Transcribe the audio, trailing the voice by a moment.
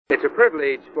It's a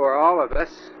privilege for all of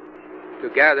us to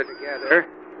gather together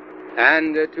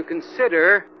and to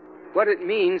consider what it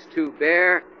means to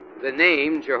bear the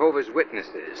name Jehovah's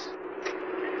Witnesses.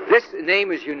 This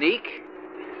name is unique.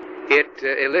 It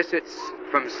elicits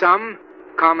from some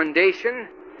commendation,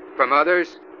 from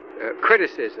others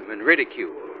criticism and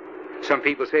ridicule. Some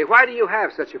people say, why do you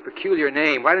have such a peculiar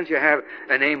name? Why don't you have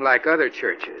a name like other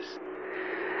churches?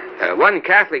 One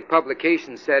Catholic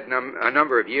publication said a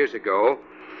number of years ago,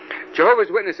 Jehovah's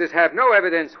Witnesses have no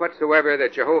evidence whatsoever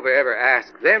that Jehovah ever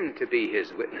asked them to be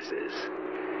his witnesses.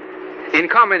 In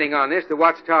commenting on this, the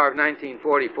Watchtower of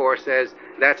 1944 says,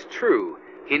 that's true.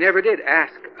 He never did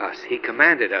ask us. He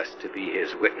commanded us to be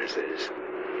his witnesses.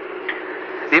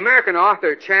 The American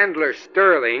author Chandler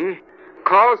Sterling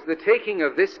calls the taking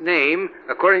of this name,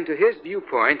 according to his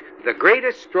viewpoint, the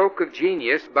greatest stroke of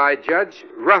genius by Judge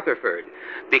Rutherford,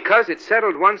 because it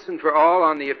settled once and for all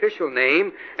on the official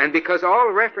name, and because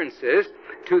all references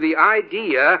to the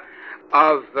idea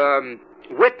of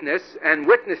witness and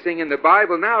witnessing in the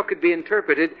Bible now could be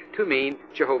interpreted to mean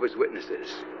Jehovah's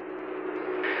Witnesses.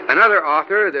 Another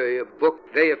author, the book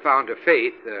They Have Found a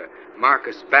Faith,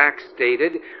 Marcus Bax,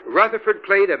 stated, Rutherford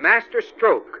played a master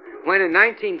stroke when in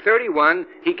 1931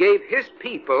 he gave his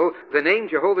people the name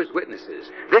Jehovah's Witnesses.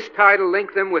 This title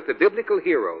linked them with the biblical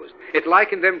heroes. It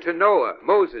likened them to Noah,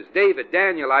 Moses, David,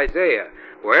 Daniel, Isaiah.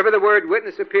 Wherever the word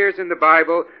witness appears in the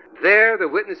Bible, there the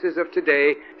witnesses of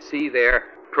today see their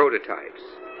prototypes.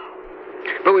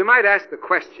 But we might ask the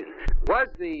question, was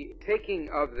the taking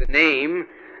of the name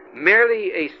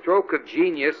merely a stroke of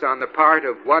genius on the part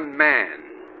of one man?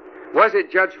 Was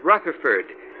it Judge Rutherford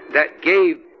that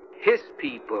gave his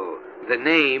people the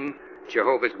name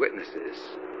Jehovah's Witnesses?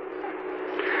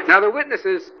 Now the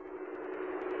witnesses,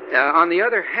 on the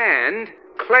other hand,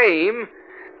 claim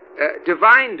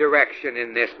divine direction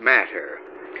in this matter.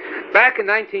 Back in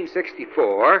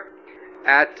 1964,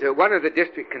 at one of the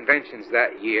district conventions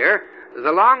that year,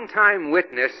 the longtime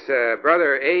witness,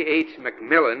 Brother A.H.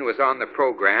 McMillan, was on the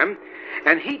program,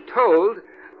 and he told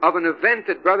of an event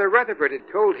that Brother Rutherford had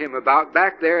told him about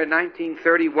back there in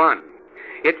 1931.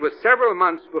 It was several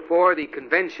months before the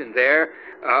convention there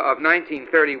of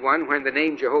 1931 when the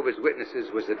name Jehovah's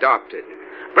Witnesses was adopted.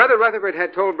 Brother Rutherford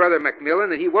had told Brother McMillan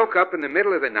that he woke up in the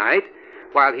middle of the night,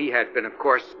 while he had been, of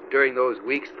course, during those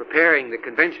weeks preparing the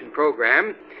convention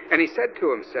program, and he said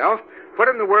to himself, what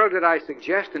in the world did I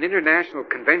suggest an international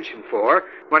convention for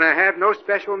when I have no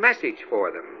special message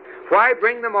for them? Why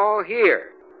bring them all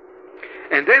here?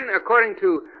 And then, according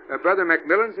to Brother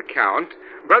McMillan's account,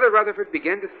 Brother Rutherford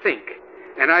began to think,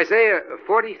 and Isaiah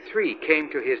 43 came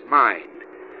to his mind.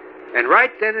 And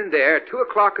right then and there, at 2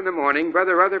 o'clock in the morning,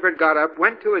 Brother Rutherford got up,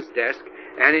 went to his desk,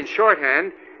 and in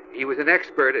shorthand, he was an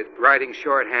expert at writing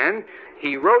shorthand,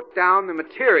 he wrote down the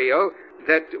material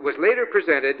that was later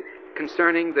presented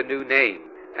concerning the new name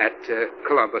at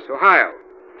Columbus, Ohio.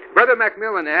 Brother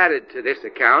McMillan added to this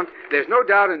account, there's no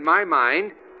doubt in my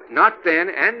mind, not then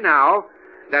and now,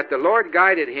 that the Lord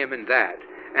guided him in that,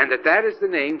 and that is the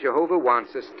name Jehovah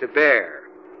wants us to bear.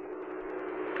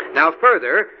 Now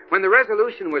further, when the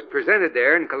resolution was presented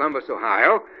there in Columbus,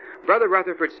 Ohio, Brother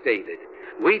Rutherford stated,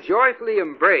 we joyfully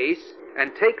embrace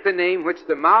and take the name which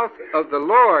the mouth of the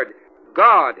Lord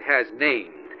God has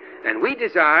named, and we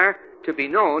desire to be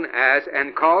known as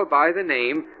and called by the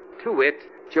name, to wit,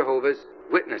 Jehovah's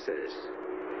Witnesses.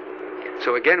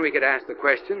 So again we could ask the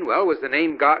question, well, was the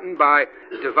name gotten by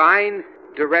divine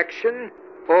direction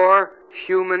or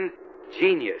human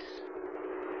genius?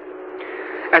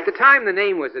 At the time the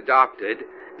name was adopted,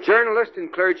 journalists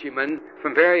and clergymen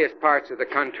from various parts of the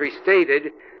country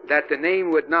stated that the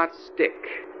name would not stick.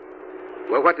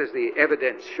 Well, what does the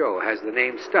evidence show? Has the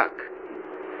name stuck?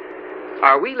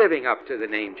 Are we living up to the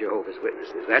name Jehovah's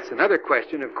Witnesses? That's another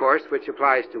question, of course, which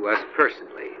applies to us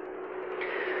personally.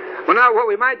 Well, now, what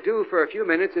we might do for a few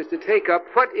minutes is to take up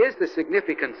what is the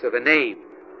significance of a name.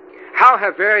 How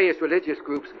have various religious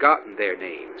groups gotten their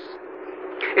names?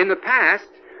 In the past,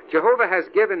 Jehovah has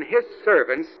given his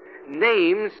servants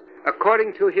names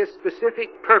according to his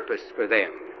specific purpose for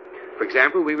them. For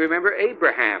example, we remember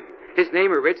Abraham. His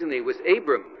name originally was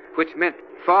Abram, which meant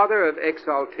father of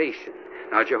exaltation.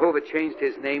 Now, Jehovah changed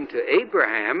his name to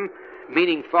Abraham,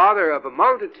 meaning father of a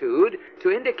multitude,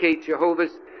 to indicate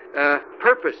Jehovah's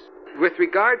purpose with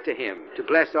regard to him, to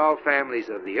bless all families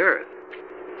of the earth.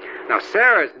 Now,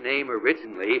 Sarah's name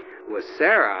originally was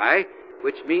Sarai,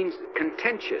 which means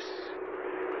contentious.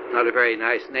 Not a very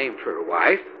nice name for a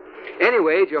wife.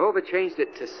 Anyway, Jehovah changed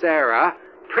it to Sarah,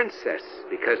 princess,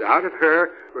 because out of her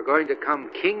were going to come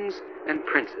kings and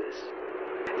princes.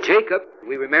 Jacob,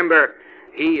 we remember,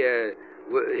 he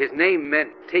his name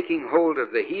meant taking hold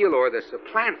of the heel or the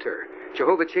supplanter.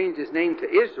 Jehovah changed his name to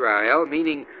Israel,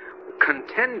 meaning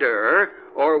contender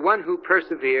or one who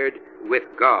persevered with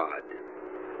God.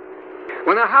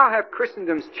 Well, now, how have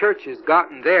Christendom's churches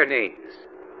gotten their names?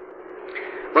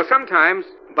 Well, sometimes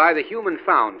by the human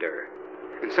founder,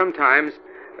 and sometimes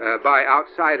by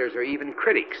outsiders or even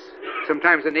critics.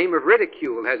 Sometimes the name of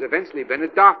ridicule has eventually been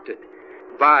adopted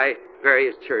by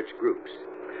various church groups.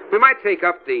 We might take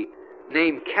up the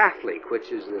name Catholic,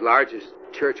 which is the largest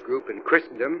church group in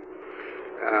Christendom.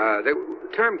 The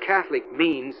term Catholic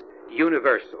means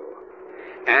universal.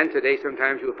 And today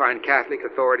sometimes you'll find Catholic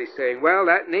authorities saying, well,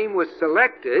 that name was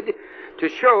selected to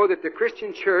show that the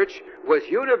Christian church was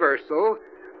universal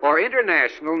or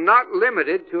international, not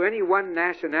limited to any one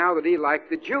nationality like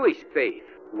the Jewish faith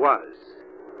was,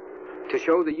 to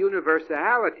show the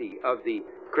universality of the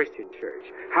Christian church.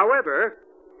 However,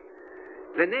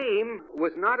 the name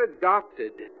was not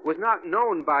adopted, was not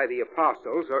known by the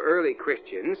apostles or early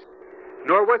Christians,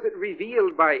 nor was it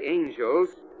revealed by angels,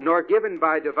 nor given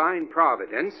by divine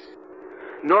providence,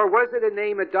 nor was it a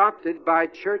name adopted by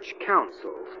church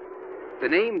councils. The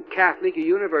name Catholic, a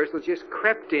universal, just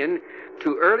crept in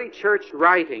to early church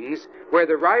writings where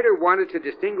the writer wanted to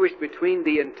distinguish between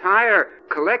the entire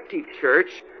collective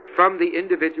church from the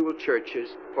individual churches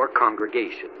or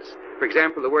congregations. For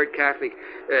example, the word Catholic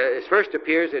first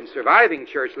appears in surviving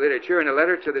church literature in a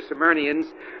letter to the Smyrnians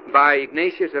by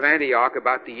Ignatius of Antioch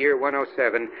about the year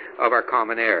 107 of our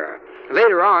Common Era.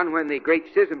 Later on, when the Great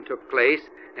Schism took place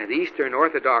and the Eastern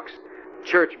Orthodox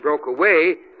Church broke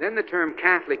away, then the term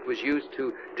Catholic was used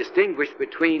to distinguish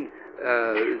between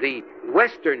the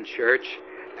Western Church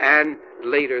and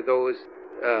later those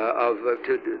of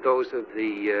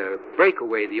the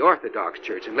breakaway, the Orthodox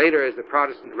Church. And later, as the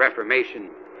Protestant Reformation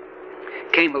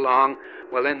came along,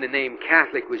 well, then the name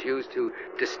Catholic was used to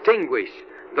distinguish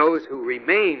those who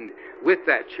remained with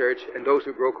that church and those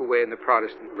who broke away in the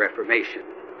Protestant Reformation.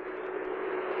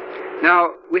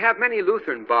 Now, we have many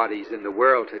Lutheran bodies in the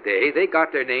world today. They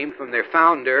got their name from their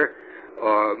founder,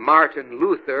 Martin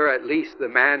Luther, at least the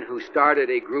man who started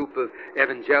a group of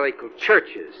evangelical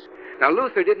churches. Now,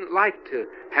 Luther didn't like to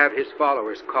have his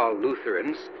followers called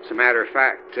Lutherans. As a matter of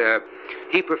fact,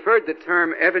 he preferred the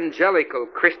term evangelical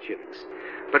Christians.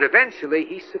 But eventually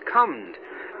he succumbed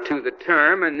to the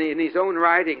term and in his own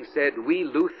writing said, "We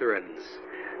Lutherans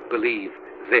believe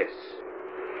this."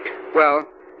 Well,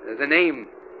 the naming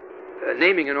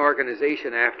an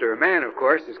organization after a man, of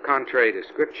course, is contrary to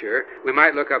Scripture. We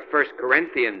might look up 1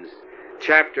 Corinthians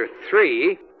chapter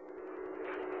 3.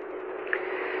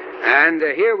 And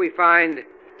here we find,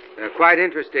 quite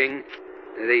interesting,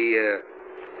 the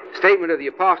statement of the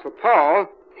Apostle Paul.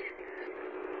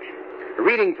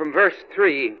 Reading from verse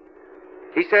 3,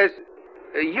 he says,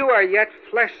 "You are yet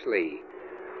fleshly,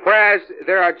 whereas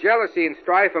there are jealousy and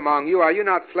strife among you. Are you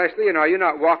not fleshly, and are you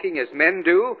not walking as men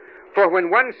do? For when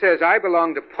one says, 'I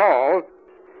belong to Paul,'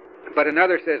 but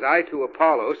another says, 'I to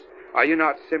Apollos,' are you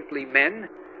not simply men?"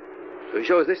 So he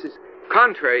shows this is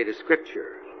contrary to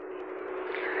Scripture.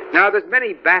 Now, there's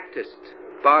many Baptist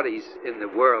bodies in the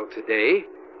world today.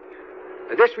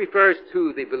 This refers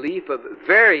to the belief of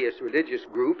various religious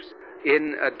groups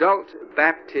in adult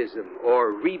baptism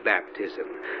or rebaptism.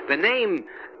 The name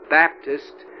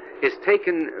Baptist is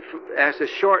taken as a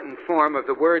shortened form of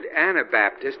the word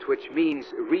Anabaptist, which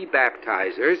means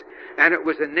rebaptizers, and it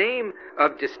was a name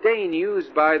of disdain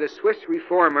used by the Swiss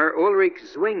reformer Ulrich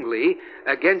Zwingli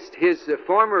against his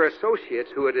former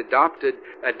associates who had adopted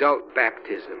adult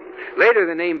baptism. Later,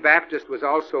 the name Baptist was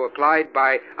also applied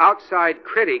by outside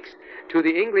critics to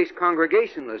the English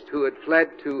Congregationalists who had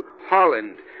fled to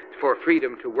Holland for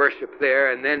freedom to worship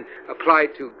there, and then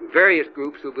applied to various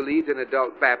groups who believed in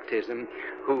adult baptism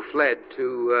who fled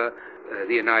to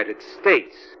the United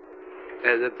States.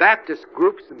 The Baptist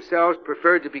groups themselves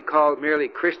preferred to be called merely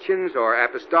Christians or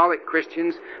apostolic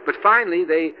Christians, but finally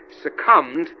they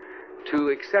succumbed to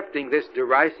accepting this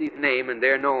derisive name, and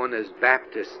they're known as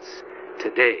Baptists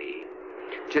today.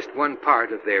 Just one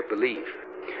part of their belief.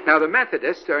 Now, the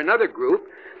Methodists are another group.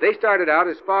 They started out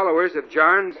as followers of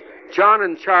John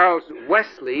and Charles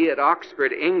Wesley at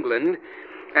Oxford, England,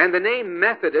 and the name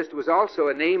Methodist was also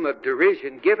a name of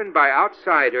derision given by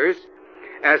outsiders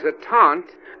as a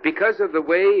taunt because of the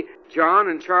way John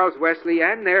and Charles Wesley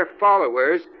and their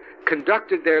followers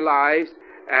conducted their lives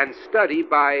and study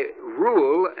by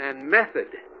rule and method.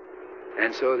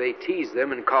 And so they teased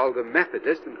them and called them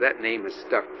Methodist, and that name is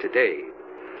stuck today.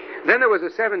 Then there was a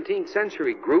 17th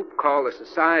century group called the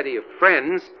Society of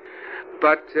Friends,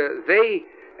 but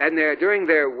during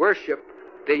their worship,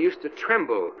 they used to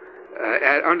tremble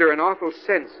under an awful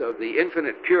sense of the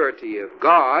infinite purity of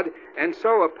God, and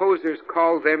so opposers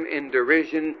call them in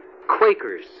derision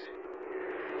Quakers.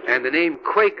 And the name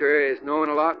Quaker is known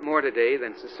a lot more today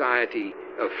than Society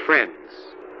of Friends.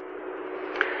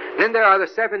 Then there are the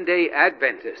Seventh-day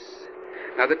Adventists.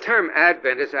 Now, the term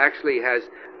Adventist actually has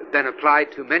been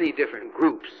applied to many different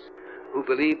groups who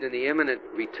believed in the imminent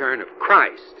return of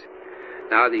Christ.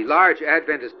 Now, the large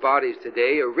Adventist bodies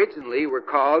today originally were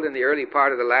called, in the early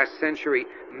part of the last century,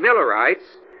 Millerites,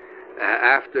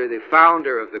 after the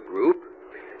founder of the group.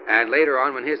 And later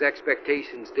on, when his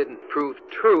expectations didn't prove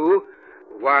true,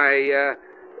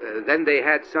 then they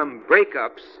had some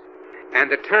breakups. And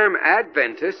the term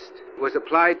Adventist was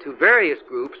applied to various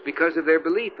groups because of their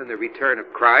belief in the return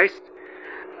of Christ.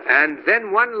 And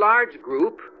then one large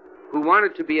group, who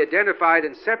wanted to be identified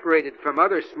and separated from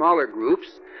other smaller groups,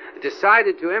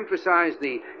 decided to emphasize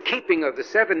the keeping of the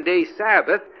 7-day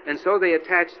Sabbath, and so they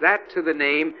attached that to the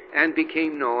name and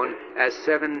became known as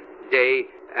Seventh-day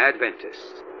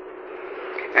Adventists.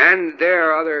 And there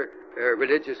are other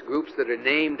religious groups that are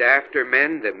named after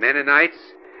men, the Mennonites,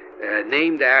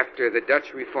 named after the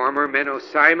Dutch reformer Menno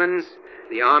Simons,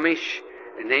 the Amish,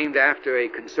 named after a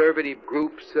conservative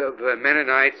groups of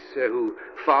Mennonites who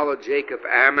followed Jacob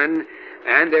Ammon.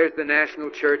 And there's the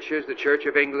national churches, the Church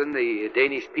of England, the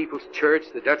Danish People's Church,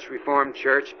 the Dutch Reformed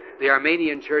Church, the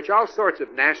Armenian Church, all sorts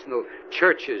of national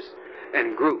churches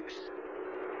and groups.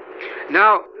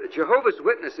 Now, Jehovah's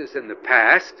Witnesses in the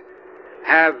past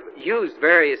have used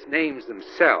various names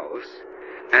themselves,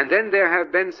 and then there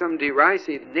have been some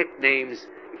derisive nicknames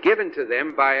given to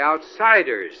them by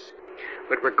outsiders.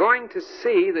 But we're going to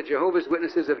see that Jehovah's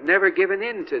Witnesses have never given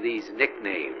in to these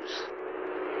nicknames.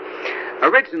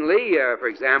 Originally, for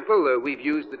example, we've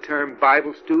used the term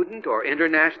Bible student or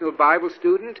international Bible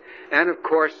student, and of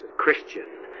course Christian.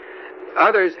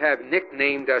 Others have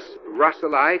nicknamed us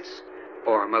Russellites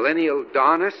or Millennial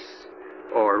Dawnists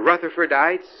or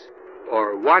Rutherfordites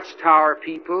or Watchtower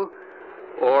people,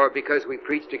 or because we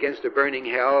preached against a burning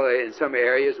hell in some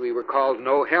areas we were called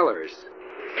No-Hellers.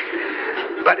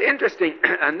 But interesting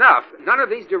enough, none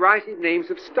of these derisive names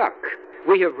have stuck.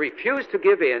 We have refused to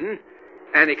give in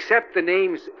and accept the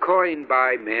names coined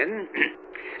by men,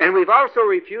 and we've also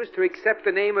refused to accept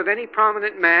the name of any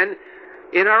prominent man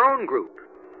in our own group.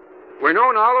 We're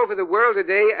known all over the world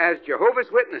today as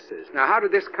Jehovah's Witnesses. Now, how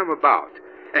did this come about?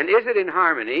 And is it in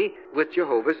harmony with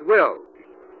Jehovah's will?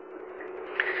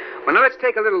 Well, now let's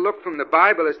take a little look from the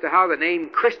Bible as to how the name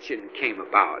Christian came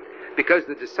about, because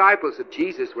the disciples of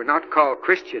Jesus were not called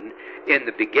Christian in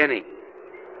the beginning.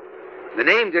 The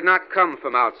name did not come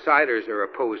from outsiders or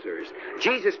opposers.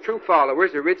 Jesus' true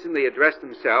followers originally addressed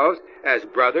themselves as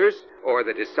brothers, or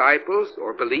the disciples,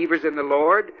 or believers in the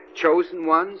Lord, chosen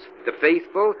ones, the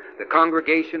faithful, the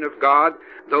congregation of God,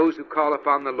 those who call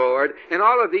upon the Lord, and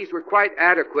all of these were quite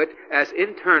adequate as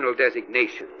internal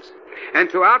designations. And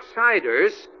to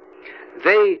outsiders,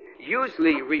 they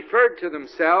usually referred to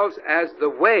themselves as the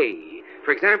Way.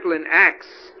 For example, in Acts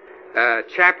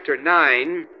chapter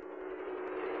 9,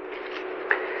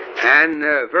 and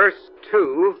verse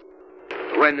 2,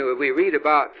 when we read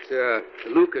about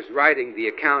Lucas writing the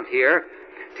account here,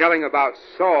 telling about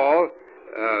Saul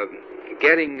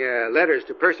getting letters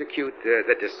to persecute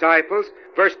the disciples,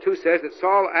 verse 2 says that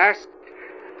Saul asked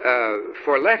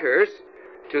for letters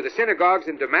to the synagogues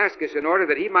in Damascus in order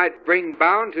that he might bring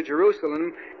bound to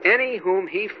Jerusalem any whom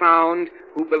he found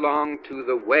who belonged to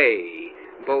the Way,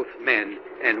 both men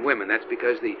and women. That's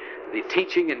because the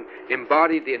teaching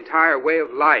embodied the entire way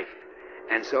of life,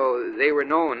 and so they were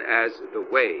known as the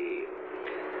Way.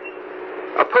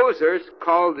 Opposers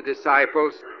called the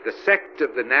disciples the sect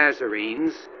of the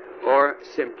Nazarenes, or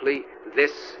simply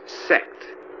this sect.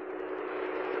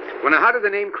 Well, now, how did the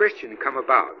name Christian come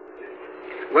about?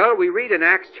 Well, we read in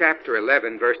Acts chapter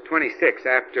 11, verse 26,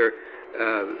 after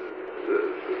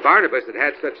Barnabas had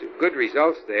had such good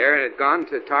results there and had gone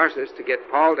to Tarsus to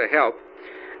get Paul to help.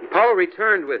 And Paul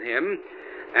returned with him,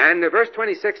 and verse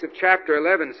 26 of chapter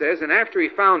 11 says, "And after he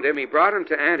found him, he brought him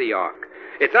to Antioch.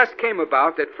 It thus came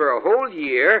about that for a whole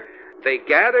year they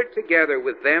gathered together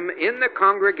with them in the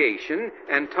congregation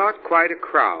and taught quite a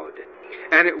crowd.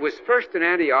 And it was first in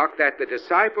Antioch that the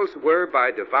disciples were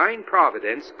by divine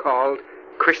providence called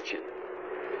Christian."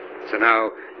 So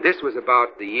now, this was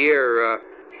about the year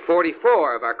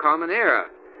 44 of our common era,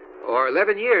 or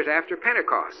 11 years after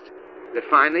Pentecost, that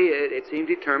finally it seemed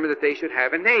determined that they should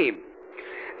have a name.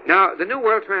 Now, the New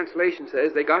World Translation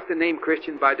says they got the name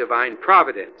Christian by divine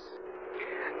providence.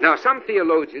 Now, some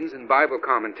theologians and Bible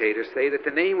commentators say that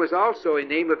the name was also a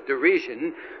name of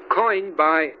derision coined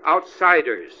by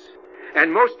outsiders.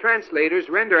 And most translators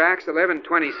render Acts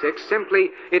 11:26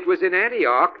 simply, it was in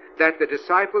Antioch that the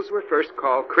disciples were first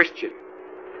called Christian.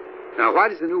 Now, why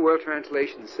does the New World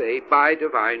Translation say, by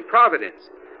divine providence?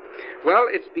 Well,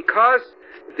 it's because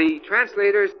the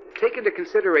translators take into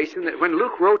consideration that when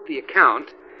Luke wrote the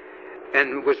account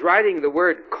and was writing the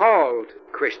word called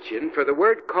Christian, for the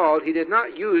word called, he did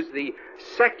not use the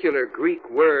secular Greek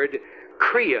word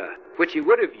kria, which he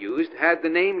would have used had the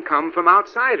name come from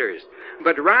outsiders,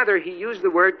 but rather he used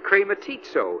the word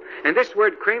krematizo. And this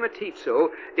word krematizo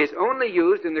is only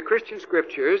used in the Christian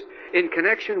scriptures in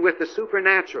connection with the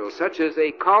supernatural, such as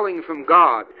a calling from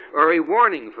God or a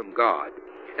warning from God.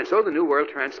 And so the New World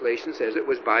Translation says it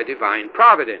was by divine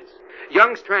providence.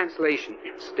 Young's translation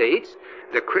states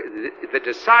the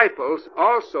disciples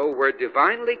also were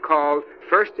divinely called,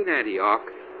 first in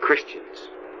Antioch, Christians.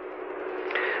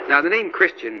 Now, the name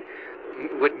Christian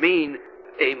would mean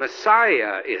a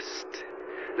Messiahist.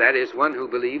 That is, one who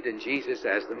believed in Jesus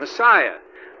as the Messiah.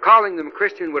 Calling them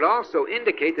Christian would also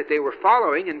indicate that they were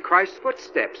following in Christ's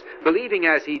footsteps, believing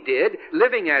as he did,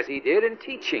 living as he did, and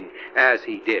teaching as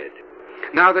he did.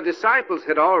 Now, the disciples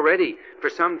had already for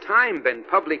some time been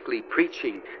publicly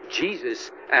preaching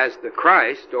Jesus as the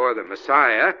Christ or the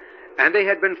Messiah, and they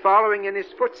had been following in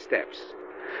his footsteps.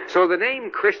 So the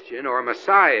name Christian or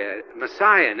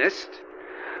Messianist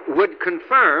would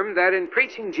confirm that in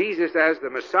preaching Jesus as the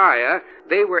Messiah,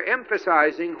 they were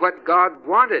emphasizing what God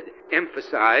wanted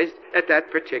emphasized at that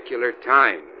particular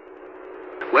time.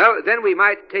 Well, then we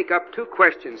might take up two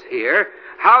questions here.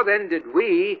 How then did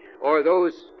we, or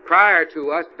those prior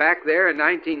to us back there in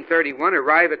 1931,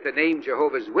 arrive at the name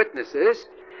Jehovah's Witnesses?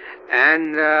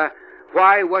 And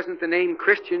why wasn't the name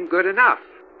Christian good enough?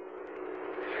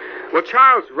 Well,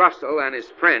 Charles Russell and his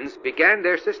friends began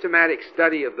their systematic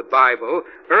study of the Bible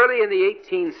early in the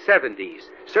 1870s,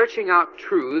 searching out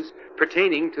truths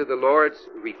pertaining to the Lord's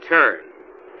return.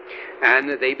 And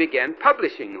they began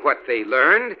publishing what they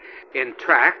learned in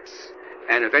tracts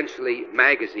and eventually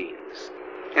magazines.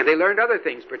 And they learned other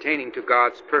things pertaining to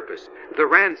God's purpose, the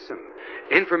ransom,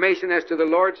 information as to the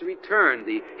Lord's return,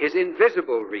 his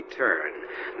invisible return.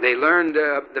 They learned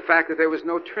the fact that there was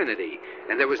no Trinity,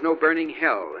 and there was no burning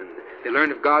hell, and they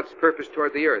learned of God's purpose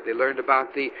toward the earth. They learned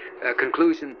about the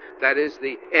conclusion, that is,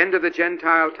 the end of the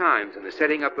Gentile times and the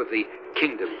setting up of the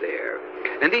kingdom there.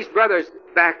 And these brothers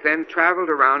back then traveled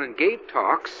around and gave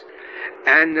talks,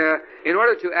 and in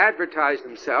order to advertise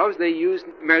themselves, they used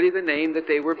merely the name that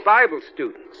they were Bible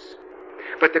students.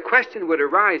 But the question would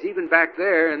arise, even back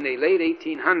there in the late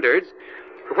 1800s,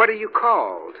 what are you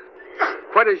called?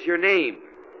 What is your name?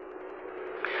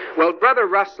 Well, Brother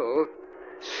Russell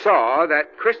saw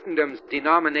that Christendom's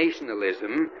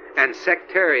denominationalism and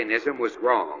sectarianism was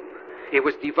wrong. It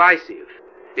was divisive.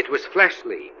 It was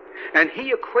fleshly. And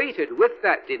he equated with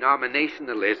that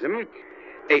denominationalism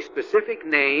a specific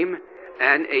name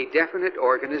and a definite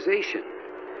organization.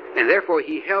 And therefore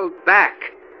he held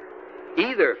back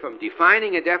either from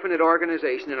defining a definite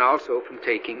organization and also from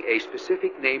taking a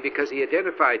specific name, because he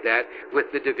identified that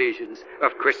with the divisions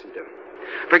of Christendom.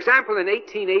 For example, in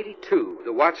 1882,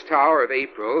 the Watchtower of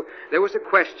April, there was a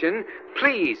question,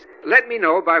 please let me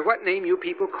know by what name you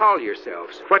people call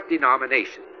yourselves, what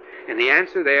denomination. And the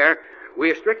answer there,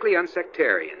 we are strictly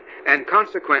unsectarian, and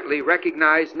consequently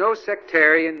recognize no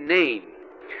sectarian name,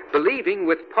 believing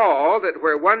with Paul that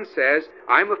where one says,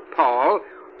 I'm of Paul,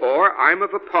 or I'm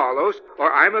of Apollos,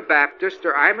 or I'm a Baptist,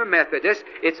 or I'm a Methodist,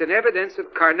 it's an evidence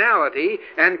of carnality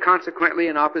and consequently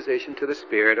in opposition to the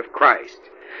Spirit of Christ.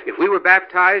 If we were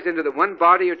baptized into the one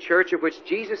body or church of which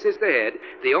Jesus is the head,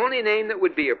 the only name that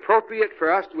would be appropriate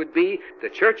for us would be the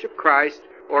Church of Christ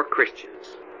or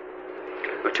Christians.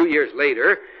 Well, 2 years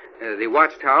later, the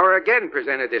Watchtower again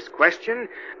presented this question.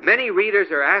 Many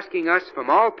readers are asking us from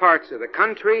all parts of the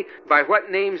country, by what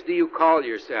names do you call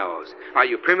yourselves? Are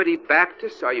you Primitive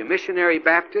Baptists? Are you Missionary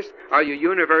Baptists? Are you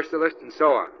Universalists? And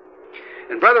so on.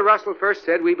 And Brother Russell first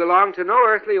said, we belong to no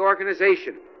earthly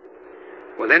organization.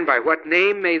 Well, then, by what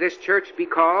name may this church be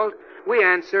called? We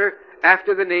answer,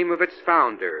 after the name of its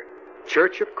founder,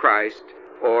 Church of Christ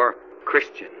or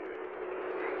Christian.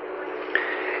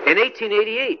 In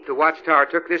 1888, the Watchtower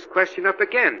took this question up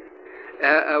again.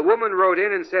 A woman wrote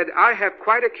in and said, I have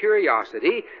quite a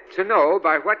curiosity to know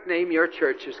by what name your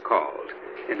church is called.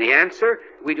 And the answer,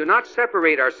 we do not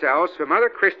separate ourselves from other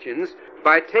Christians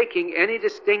by taking any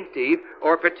distinctive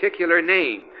or particular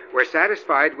name. We're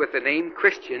satisfied with the name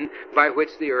Christian by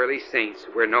which the early saints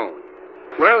were known.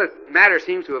 Well, the matter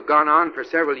seems to have gone on for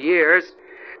several years.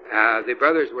 The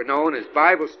brothers were known as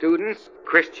Bible students,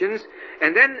 Christians,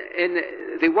 and then in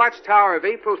the Watchtower of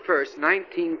April 1st,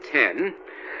 1910,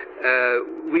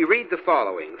 we read the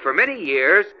following. For many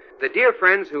years, the dear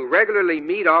friends who regularly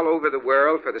meet all over the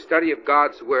world for the study of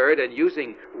God's Word and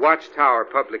using Watchtower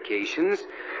publications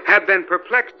have been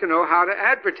perplexed to know how to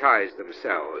advertise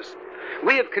themselves.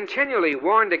 We have continually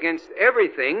warned against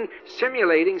everything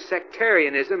simulating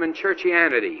sectarianism and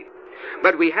churchianity,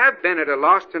 but we have been at a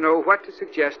loss to know what to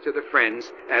suggest to the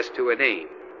friends as to a name.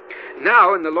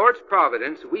 Now, in the Lord's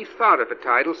providence, we've thought of a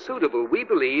title suitable, we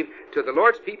believe, to the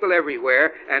Lord's people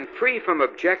everywhere and free from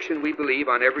objection, we believe,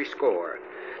 on every score.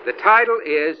 The title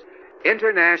is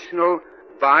International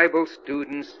Bible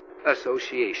Students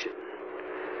Association.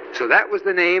 So that was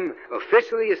the name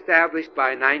officially established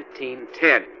by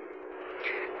 1910.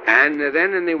 And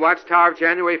then in the Watchtower of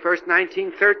January 1st,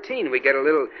 1913, we get a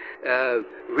little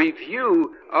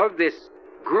review of this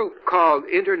group called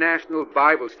International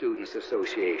Bible Students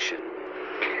Association.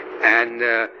 And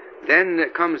then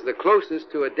comes the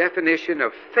closest to a definition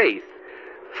of faith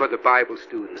for the Bible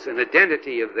students, an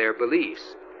identity of their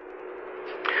beliefs.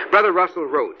 Brother Russell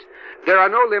wrote, "There are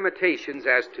no limitations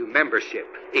as to membership,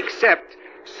 except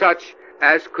such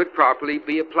as could properly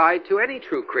be applied to any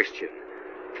true Christian.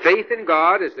 Faith in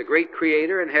God as the great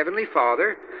Creator and Heavenly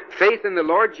Father, faith in the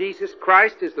Lord Jesus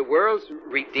Christ as the world's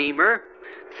Redeemer,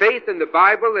 faith in the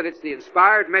Bible that it's the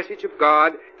inspired message of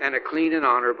God, and a clean and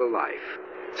honorable life."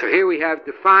 So here we have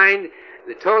defined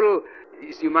the total,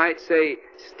 as you might say,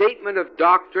 statement of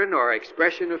doctrine or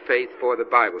expression of faith for the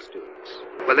Bible students.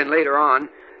 Well, then later on,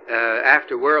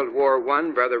 after World War I,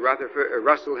 Brother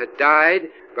Russell had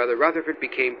died. Brother Rutherford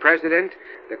became president.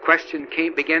 The question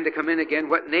began to come in again,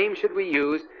 what name should we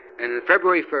use? And in the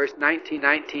February 1st,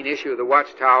 1919 issue of the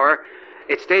Watchtower,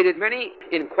 it stated many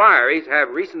inquiries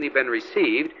have recently been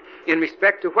received in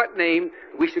respect to what name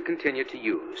we should continue to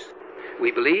use.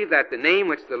 We believe that the name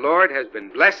which the Lord has been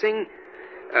blessing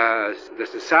the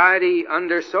society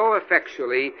under so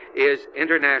effectually is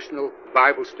International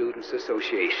Bible Students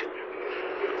Association.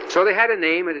 So they had a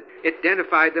name, and it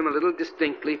identified them a little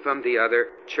distinctly from the other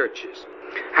churches.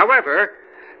 However,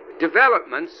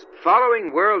 developments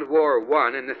following World War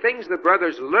I and the things the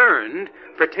brothers learned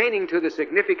pertaining to the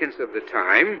significance of the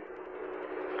time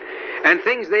and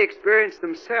things they experienced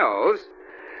themselves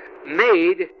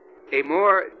made a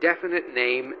more definite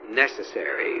name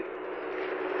necessary.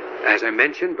 As I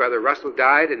mentioned, Brother Russell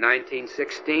died in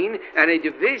 1916, and a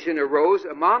division arose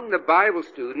among the Bible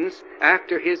students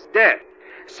after his death.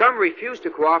 Some refused to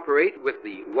cooperate with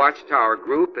the Watchtower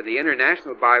group and the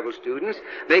International Bible students.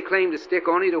 They claimed to stick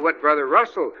only to what Brother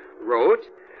Russell wrote,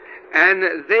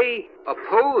 and they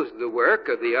opposed the work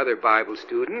of the other Bible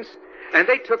students, and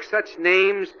they took such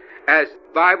names as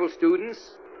Bible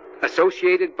students,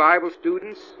 Associated Bible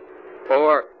students,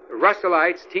 or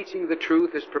Russellites teaching the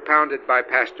truth as propounded by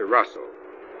Pastor Russell.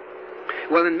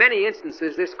 Well, in many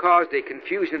instances, this caused a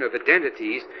confusion of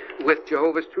identities with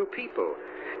Jehovah's true people,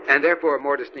 and therefore a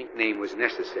more distinct name was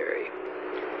necessary.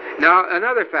 Now,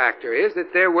 another factor is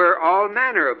that there were all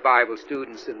manner of Bible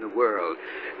students in the world.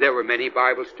 There were many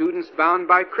Bible students bound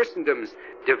by Christendom's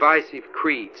divisive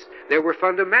creeds. There were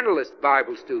fundamentalist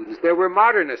Bible students. There were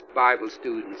modernist Bible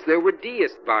students. There were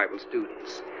deist Bible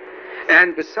students.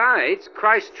 And besides,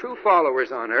 Christ's true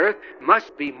followers on earth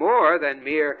must be more than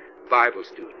mere Bible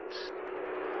students.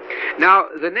 Now,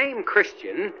 the name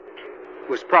Christian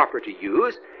was proper to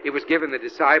use. It was given the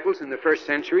disciples in the first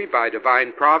century by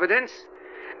divine providence,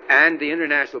 and the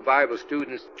International Bible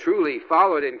students truly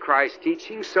followed in Christ's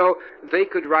teaching, so they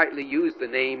could rightly use the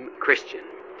name Christian.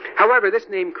 However, this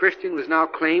name Christian was now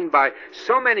claimed by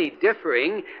so many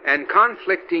differing and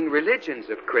conflicting religions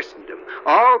of Christendom,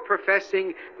 all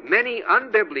professing many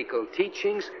unbiblical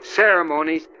teachings,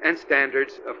 ceremonies, and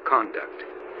standards of conduct.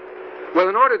 Well,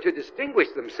 in order to distinguish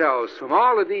themselves from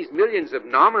all of these millions of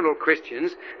nominal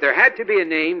Christians, there had to be a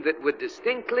name that would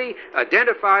distinctly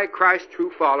identify Christ's true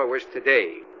followers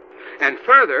today. And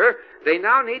further, they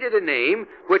now needed a name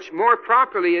which more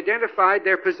properly identified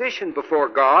their position before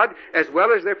God as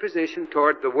well as their position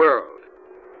toward the world.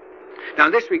 Now,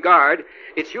 in this regard,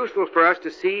 it's useful for us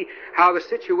to see how the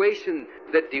situation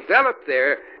that developed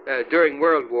there during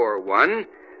World War I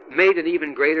made an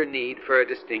even greater need for a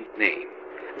distinct name.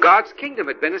 God's kingdom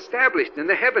had been established in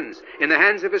the heavens in the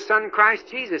hands of His Son Christ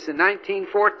Jesus in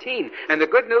 1914, and the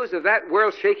good news of that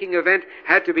world-shaking event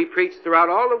had to be preached throughout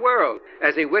all the world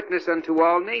as a witness unto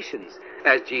all nations,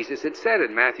 as Jesus had said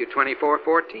in Matthew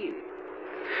 24:14.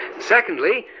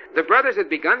 Secondly, the brothers had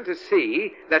begun to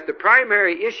see that the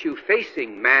primary issue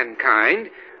facing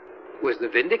mankind was the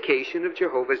vindication of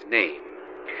Jehovah's name.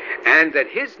 and that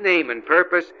his name and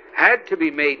purpose had to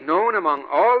be made known among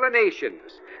all the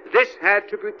nations. This had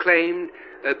to be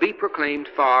proclaimed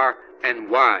far and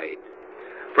wide.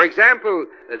 For example,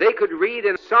 they could read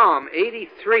in Psalm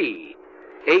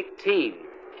 83:18,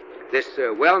 this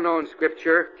well-known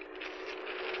scripture,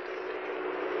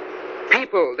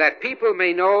 people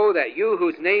may know that you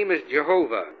whose name is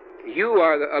Jehovah, you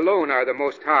alone are the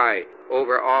Most High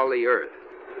over all the earth.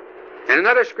 And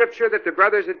another scripture that the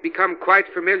brothers had become quite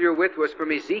familiar with was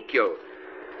from Ezekiel,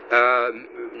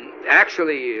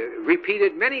 actually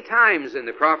repeated many times in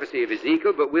the prophecy of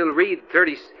Ezekiel, but we'll read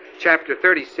chapter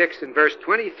 36 and verse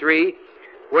 23,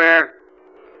 where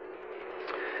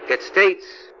it states,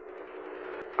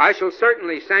 I shall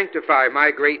certainly sanctify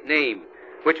my great name,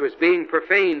 which was being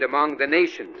profaned among the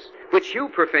nations, which you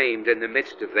profaned in the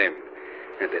midst of them.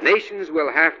 And the nations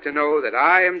will have to know that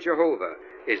I am Jehovah,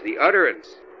 is the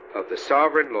utterance of the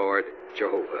sovereign Lord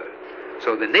Jehovah.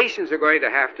 So the nations are going to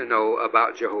have to know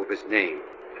about Jehovah's name.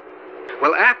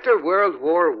 Well, after World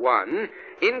War I,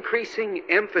 increasing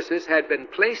emphasis had been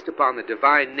placed upon the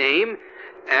divine name,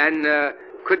 and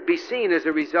could be seen as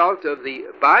a result of the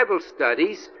Bible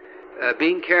studies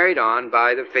being carried on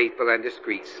by the faithful and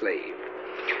discreet slave.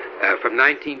 From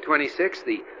 1926,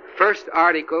 the first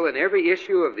article in every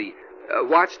issue of the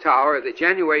Watchtower, the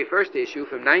January 1st issue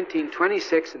from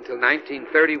 1926 until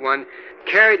 1931,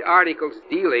 carried articles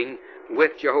dealing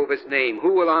with Jehovah's name.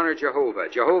 Who will honor Jehovah?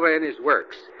 Jehovah and his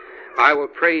works. I will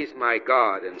praise my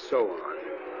God, and so on.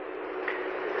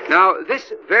 Now,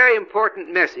 this very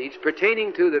important message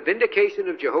pertaining to the vindication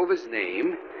of Jehovah's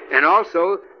name and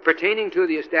also pertaining to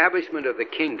the establishment of the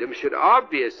kingdom should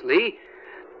obviously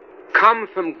come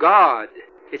from God.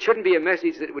 It shouldn't be a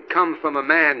message that would come from a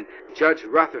man, Judge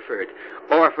Rutherford,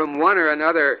 or from one or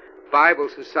another Bible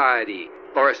society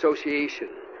or association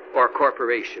or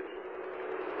corporation.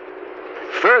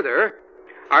 Further,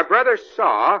 our brothers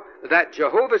saw that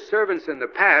Jehovah's servants in the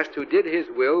past who did his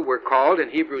will were called in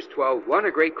Hebrews 12:1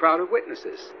 a great crowd of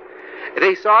witnesses.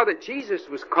 They saw that Jesus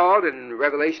was called in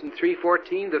Revelation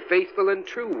 3:14 the faithful and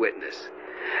true witness.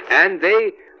 And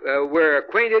they were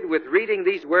acquainted with reading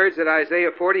these words at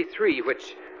Isaiah 43,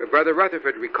 which Brother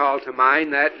Rutherford recalled to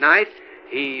mind that night.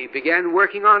 He began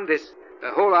working on this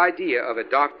whole idea of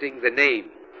adopting the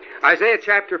name. Isaiah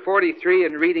chapter 43,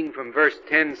 and reading from verse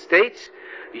 10, states,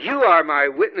 You are my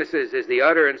witnesses, is the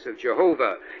utterance of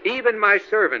Jehovah, even my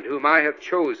servant whom I have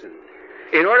chosen,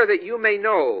 in order that you may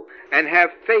know and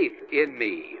have faith in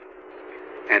me,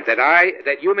 and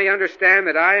that you may understand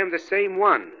that I am the same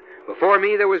one. Before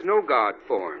me there was no God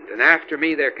formed, and after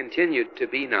me there continued to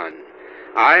be none.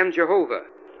 I am Jehovah,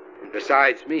 and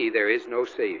besides me there is no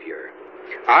Savior.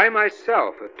 I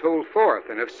myself have told forth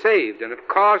and have saved and have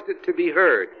caused it to be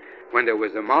heard, when there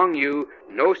was among you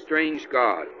no strange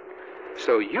God.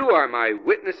 So you are my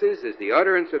witnesses, is the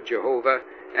utterance of Jehovah,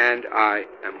 and I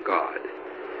am God.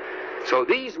 So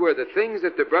these were the things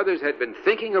that the brothers had been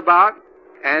thinking about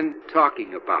and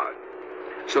talking about.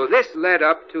 So this led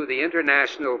up to the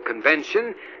International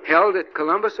Convention held at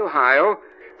Columbus, Ohio,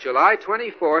 July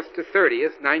 24th to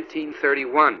 30th,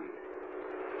 1931.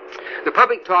 The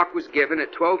public talk was given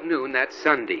at 12 noon that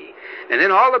Sunday, and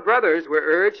then all the brothers were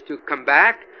urged to come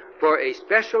back for a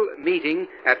special meeting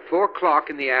at 4 o'clock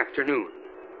in the afternoon.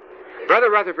 Brother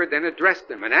Rutherford then addressed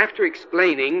them, and after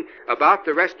explaining about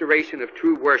the restoration of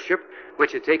true worship,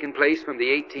 which had taken place from the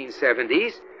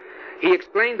 1870s, he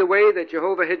explained the way that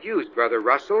Jehovah had used Brother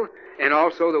Russell and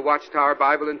also the Watchtower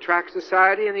Bible and Tract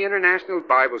Society and the International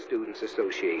Bible Students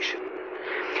Association.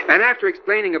 And after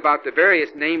explaining about the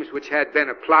various names which had been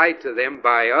applied to them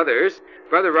by others,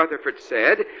 Brother Rutherford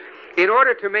said, in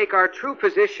order to make our true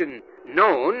position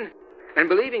known, and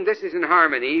believing this is in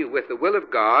harmony with the will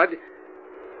of God,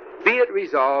 be it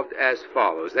resolved as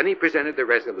follows. Then he presented the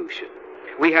resolution.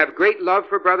 We have great love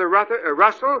for Brother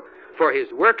Russell. For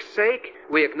his work's sake,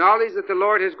 we acknowledge that the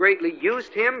Lord has greatly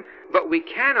used him, but we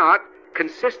cannot,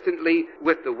 consistently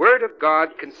with the Word of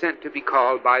God, consent to be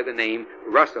called by the name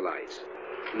Russellites.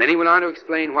 And then he went on to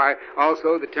explain why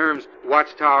also the terms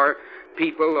Watchtower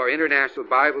people or International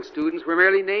Bible Students were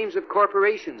merely names of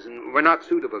corporations and were not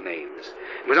suitable names.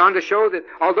 He went on to show that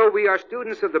although we are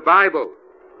students of the Bible,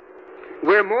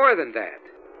 we're more than that.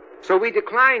 So we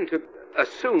decline to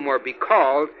assume or be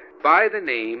called by the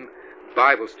name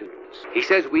Bible students. He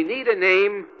says we need a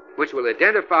name which will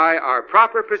identify our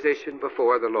proper position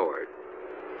before the Lord.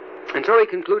 And so he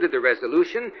concluded the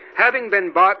resolution, having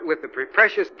been bought with the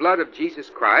precious blood of Jesus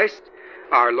Christ,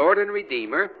 our Lord and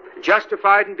Redeemer,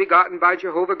 justified and begotten by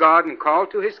Jehovah God and called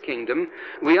to his kingdom,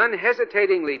 we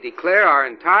unhesitatingly declare our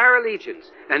entire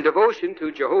allegiance and devotion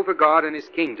to Jehovah God and his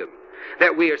kingdom.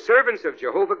 that we are servants of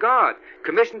Jehovah God,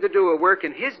 commissioned to do a work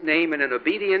in His name and in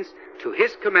obedience to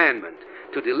His commandment,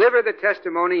 to deliver the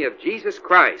testimony of Jesus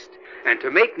Christ, and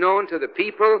to make known to the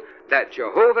people that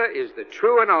Jehovah is the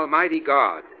true and almighty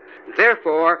God.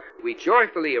 Therefore, we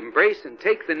joyfully embrace and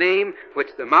take the name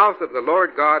which the mouth of the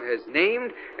Lord God has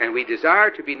named, and we desire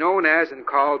to be known as and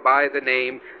called by the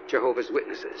name Jehovah's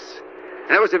Witnesses.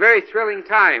 And that was a very thrilling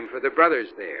time for the brothers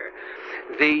there.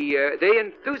 They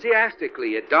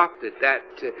enthusiastically adopted that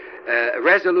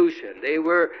resolution. They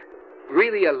were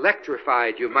really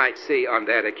electrified, you might say, on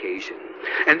that occasion.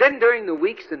 And then during the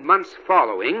weeks and months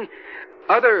following,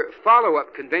 other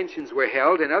follow-up conventions were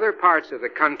held in other parts of the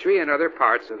country and other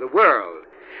parts of the world.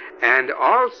 And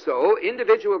also,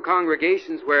 individual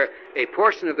congregations where a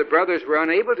portion of the brothers were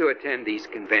unable to attend these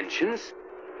conventions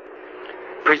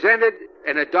presented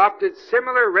and adopted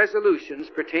similar resolutions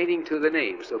pertaining to the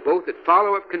name. So both at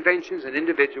follow-up conventions and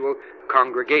individual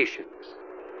congregations.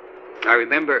 I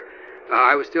remember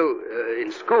I was still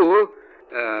in school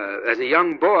as a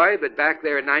young boy, but back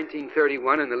there in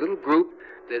 1931 in the little group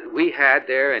that we had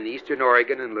there in Eastern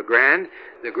Oregon and La Grande,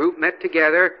 the group met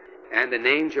together and the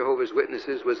name Jehovah's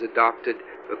Witnesses was adopted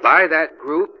by that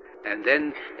group, and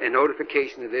then a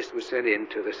notification of this was sent in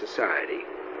to the society.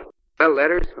 Well,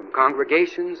 letters from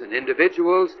congregations and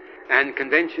individuals and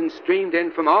conventions streamed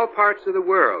in from all parts of the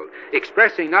world,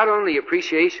 expressing not only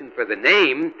appreciation for the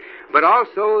name, but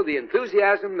also the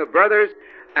enthusiasm of the brothers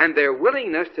and their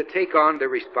willingness to take on the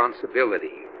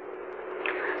responsibility.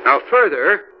 Now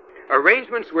further,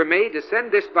 arrangements were made to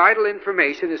send this vital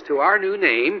information as to our new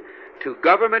name to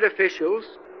government officials,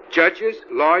 judges,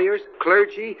 lawyers,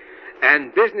 clergy,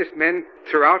 and businessmen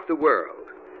throughout the world.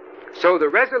 So the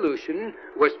resolution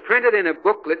was printed in a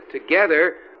booklet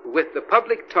together with the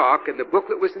public talk, and the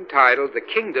booklet was entitled The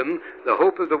Kingdom, the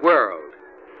Hope of the World.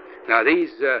 Now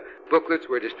these booklets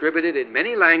were distributed in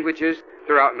many languages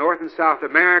throughout North and South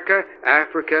America,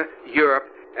 Africa, Europe,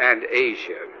 and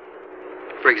Asia.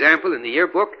 For example, in the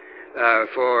yearbook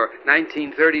for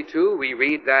 1932, we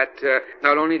read that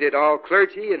not only did all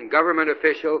clergy and government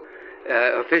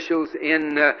officials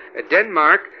in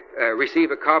Denmark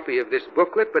receive a copy of this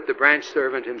booklet, but the branch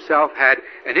servant himself had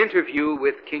an interview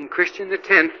with King Christian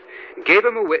X, gave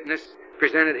him a witness,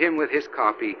 presented him with his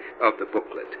copy of the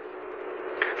booklet.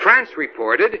 France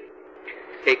reported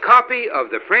a copy of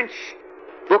the French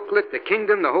booklet, The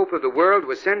Kingdom, the Hope of the World,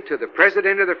 was sent to the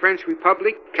President of the French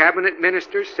Republic, cabinet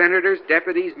ministers, senators,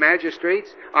 deputies,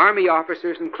 magistrates, army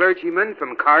officers, and clergymen,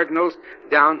 from cardinals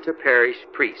down to parish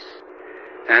priests.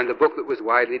 And the booklet was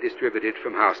widely distributed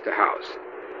from house to house.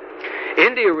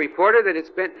 India reported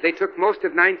that they took most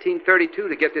of 1932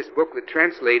 to get this booklet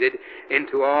translated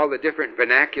into all the different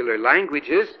vernacular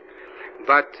languages,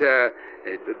 but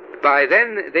by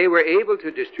then they were able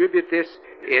to distribute this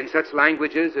in such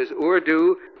languages as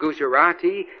Urdu,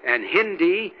 Gujarati, and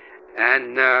Hindi,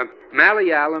 and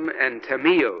Malayalam and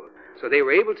Tamil. So they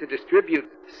were able to distribute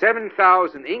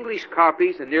 7,000 English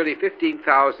copies and nearly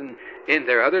 15,000 in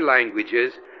their other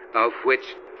languages, of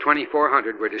which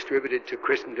 2,400 were distributed to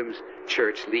Christendom's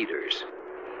church leaders.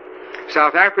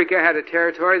 South Africa had a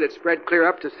territory that spread clear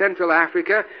up to Central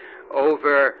Africa,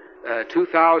 over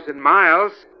 2,000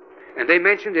 miles, and they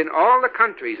mentioned in all the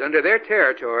countries under their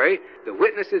territory, the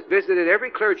witnesses visited every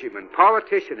clergyman,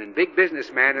 politician, and big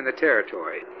businessman in the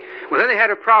territory. Well, then they had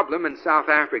a problem in South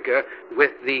Africa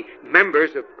with the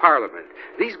members of Parliament.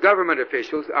 These government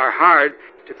officials are hard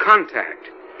to contact.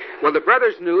 Well, the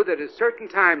brothers knew that at a certain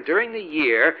time during the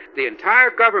year, the entire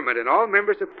government and all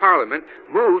members of Parliament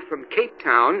moved from Cape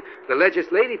Town, the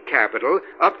legislative capital,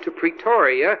 up to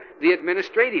Pretoria, the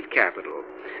administrative capital.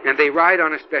 And they ride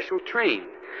on a special train.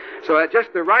 So at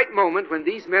just the right moment, when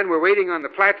these men were waiting on the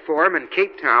platform in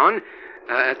Cape Town,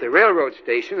 at the railroad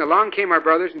station, along came our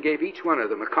brothers and gave each one of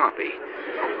them a copy.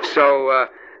 So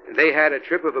they had a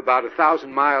trip of about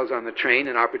 1,000 miles on the train,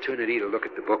 an opportunity to look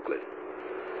at the booklet.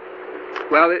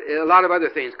 Well, a lot of other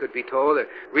things could be told.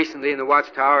 Recently in the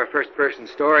Watchtower, a first-person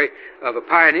story of a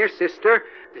pioneer sister.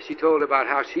 She told about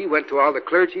how she went to all the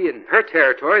clergy in her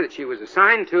territory that she was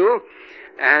assigned to,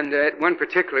 and at one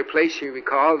particular place, she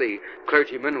recalled, the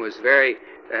clergyman was very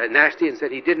nasty and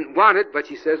said he didn't want it, but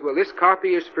she says, well, this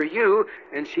copy is for you,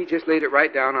 and she just laid it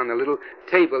right down on the little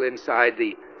table inside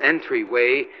the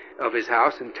entryway of his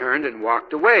house and turned and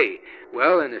walked away.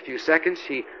 Well, in a few seconds,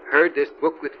 she heard this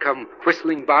booklet come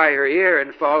whistling by her ear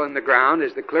and fall on the ground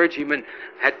as the clergyman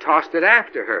had tossed it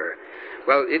after her.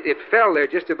 Well, it fell there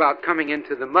just about coming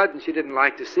into the mud, and she didn't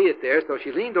like to see it there, so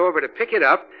she leaned over to pick it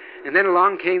up, and then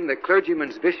along came the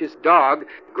clergyman's vicious dog,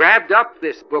 grabbed up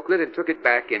this booklet, and took it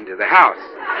back into the house.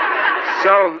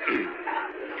 So,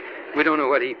 We don't know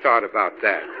what he thought about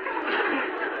that.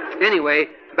 Anyway,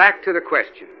 back to the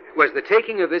question. Was the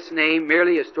taking of this name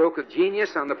merely a stroke of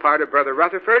genius on the part of Brother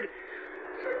Rutherford,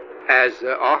 as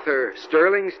author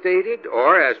Sterling stated,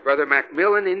 or as Brother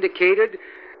Macmillan indicated?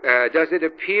 Does it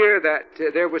appear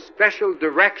that there was special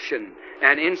direction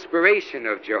and inspiration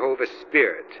of Jehovah's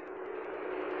Spirit?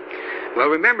 Well,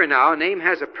 remember now, a name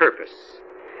has a purpose,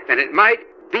 and it might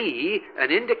be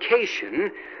an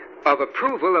indication of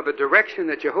approval of a direction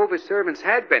that Jehovah's servants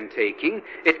had been taking.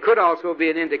 It could also be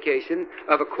an indication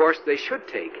of a course they should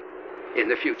take in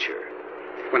the future.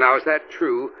 Well, now, is that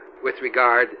true with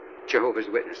regard to Jehovah's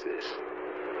Witnesses?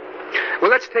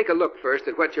 Well, let's take a look first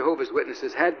at what Jehovah's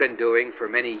Witnesses had been doing for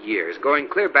many years. Going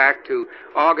clear back to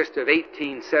August of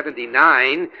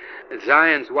 1879,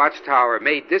 Zion's Watchtower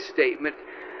made this statement: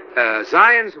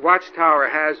 Zion's Watchtower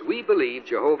has, we believe,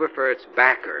 Jehovah for its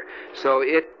backer. So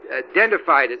it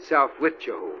identified itself with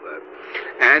Jehovah.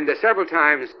 And several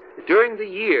times during the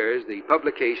years, the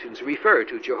publications refer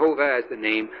to Jehovah as the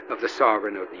name of the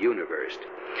sovereign of the universe.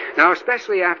 Now,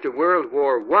 especially after World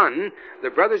War I, the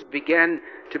brothers began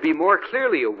to be more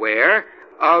clearly aware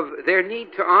of their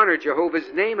need to honor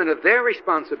Jehovah's name and of their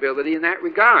responsibility in that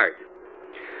regard.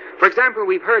 For example,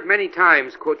 we've heard many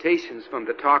times quotations from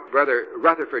the talk Brother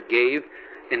Rutherford gave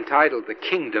entitled The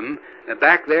Kingdom,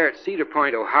 back there at Cedar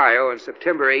Point, Ohio, on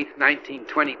September 8,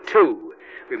 1922.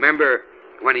 Remember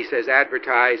when he says,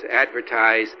 advertise,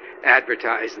 advertise,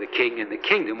 advertise the King and the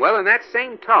Kingdom. Well, in that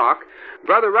same talk,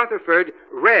 Brother Rutherford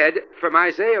read from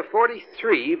Isaiah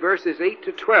 43, verses 8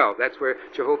 to 12. That's where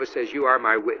Jehovah says, you are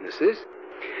my witnesses.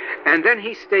 And then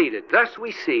he stated, thus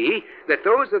we see that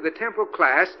those of the temple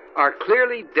class are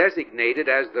clearly designated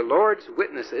as the Lord's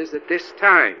witnesses at this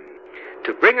time,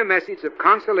 to bring a message of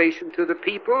consolation to the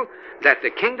people that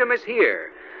the kingdom is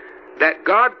here, that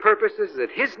God purposes that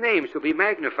his name shall be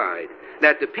magnified,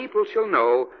 that the people shall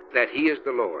know that he is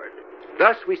the Lord.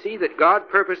 Thus we see that God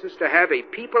purposes to have a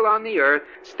people on the earth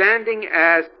standing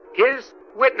as his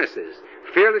witnesses,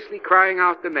 fearlessly crying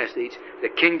out the message, the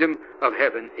kingdom of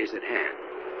heaven is at hand.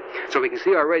 So we can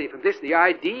see already from this, the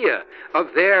idea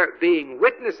of their being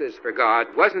witnesses for God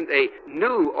wasn't a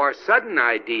new or sudden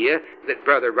idea that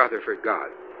Brother Rutherford got.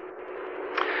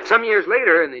 Some years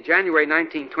later, in the January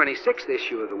 1926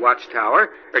 issue of the Watchtower,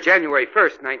 or January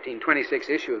 1st, 1926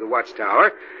 issue of the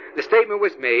Watchtower, the statement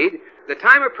was made, the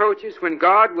time approaches when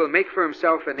God will make for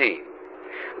himself a name.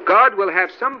 God will have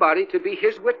somebody to be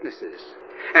his witnesses.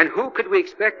 And who could we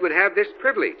expect would have this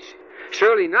privilege?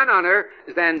 Surely none other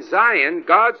than Zion,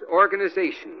 God's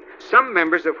organization, some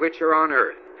members of which are on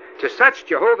earth. To such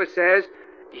Jehovah says,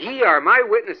 ye are my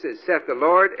witnesses, saith the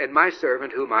Lord, and my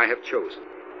servant whom I have chosen.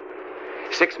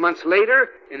 6 months later,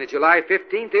 in the July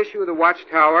 15th issue of the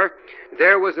Watchtower,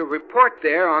 there was a report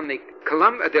there on the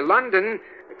London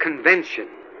Convention,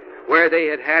 where they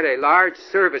had had a large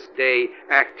service day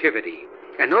activity.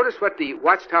 And notice what the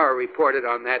Watchtower reported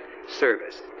on that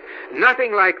service.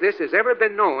 Nothing like this has ever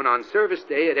been known on service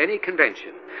day at any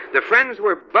convention. The friends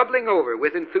were bubbling over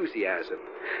with enthusiasm.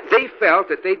 They felt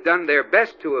that they'd done their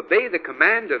best to obey the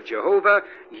command of Jehovah,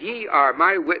 ye are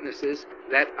my witnesses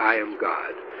that I am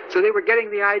God. So they were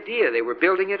getting the idea. They were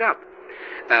building it up.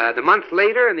 The month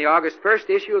later, in the August 1st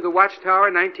issue of the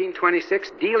Watchtower,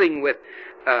 1926, dealing with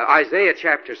Isaiah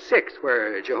chapter 6,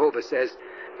 where Jehovah says,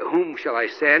 whom shall I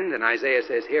send? And Isaiah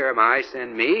says, here am I,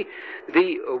 send me.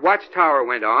 The Watchtower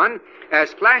went on,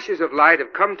 as flashes of light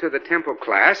have come to the temple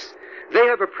class, they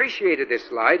have appreciated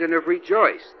this light and have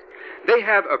rejoiced. They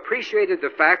have appreciated the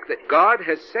fact that God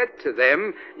has said to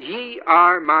them, ye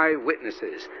are my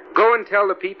witnesses. Go and tell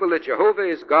the people that Jehovah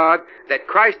is God, that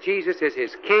Christ Jesus is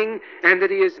his king, and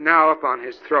that he is now upon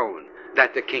his throne,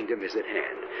 that the kingdom is at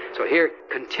hand. So here,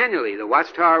 continually, the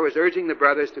Watchtower was urging the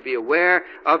brothers to be aware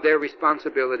of their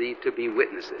responsibility to be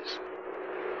witnesses.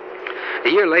 A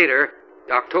year later,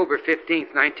 October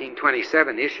 15th,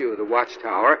 1927 issue of the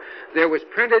Watchtower, there was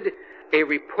printed a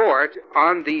report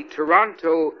on the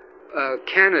Toronto,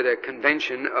 Canada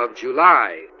Convention of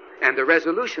July, and the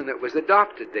resolution that was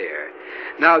adopted there.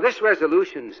 Now, this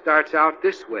resolution starts out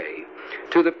this way: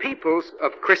 to the peoples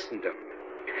of Christendom.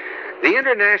 The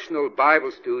international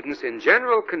Bible students in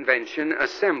General Convention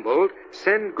assembled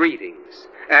send greetings.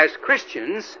 As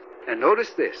Christians, and notice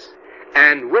this,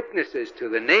 and witnesses to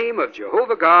the name of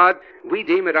Jehovah God, we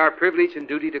deem it our privilege and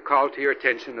duty to call to your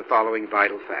attention the following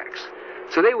vital facts.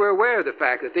 So they were aware of the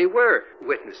fact that they were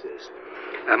witnesses.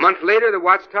 A month later, the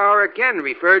Watchtower again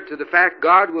referred to the fact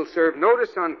God will serve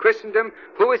notice on Christendom.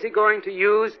 Who is he going to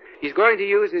use? He's going to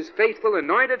use his faithful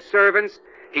anointed servants.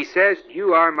 He says,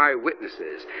 you are my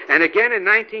witnesses. And again in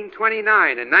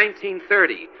 1929 and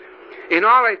 1930. In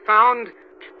all, I found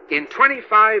in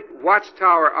 25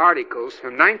 Watchtower articles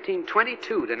from 1922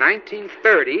 to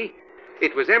 1930,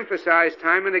 it was emphasized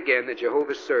time and again that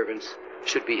Jehovah's servants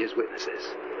should be his witnesses.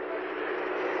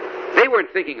 They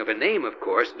weren't thinking of a name, of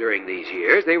course, during these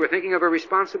years. They were thinking of a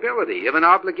responsibility, of an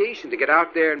obligation to get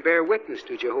out there and bear witness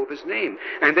to Jehovah's name.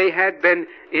 And they had been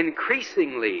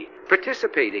increasingly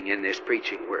participating in this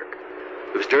preaching work.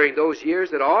 It was during those years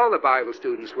that all the Bible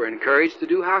students were encouraged to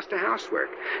do house-to-house work.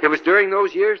 It was during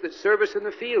those years that service in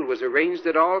the field was arranged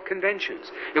at all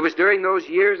conventions. It was during those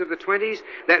years of the 20s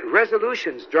that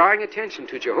resolutions drawing attention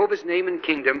to Jehovah's name and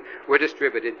kingdom were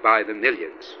distributed by the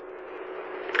millions.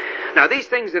 Now, these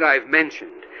things that I've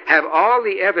mentioned have all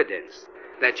the evidence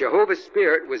that Jehovah's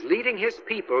Spirit was leading his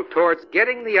people towards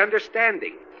getting the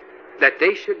understanding that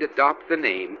they should adopt the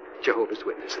name Jehovah's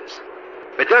Witnesses.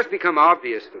 It does become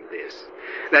obvious from this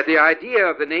that the idea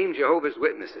of the name Jehovah's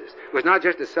Witnesses was not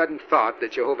just a sudden thought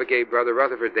that Jehovah gave Brother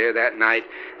Rutherford there that night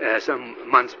some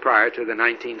months prior to the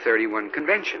 1931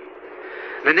 convention.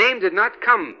 The name did not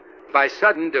come by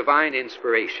sudden divine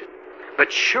inspiration,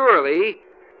 but surely,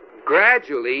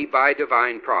 gradually by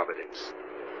divine providence.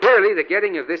 Clearly, the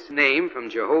getting of this name from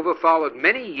Jehovah followed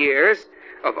many years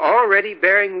of already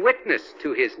bearing witness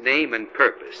to his name and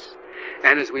purpose.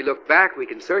 And as we look back, we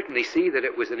can certainly see that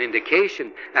it was an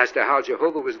indication as to how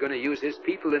Jehovah was going to use his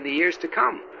people in the years to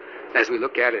come, as we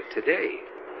look at it today.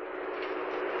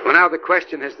 Well, now the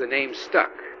question, has the name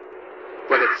stuck?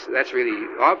 Well, that's really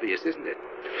obvious, isn't it?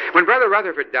 When Brother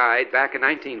Rutherford died back in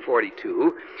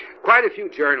 1942, quite a few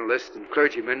journalists and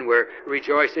clergymen were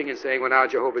rejoicing and saying, well, now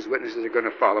Jehovah's Witnesses are going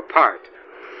to fall apart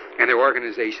and their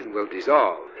organization will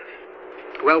dissolve.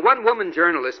 Well, one woman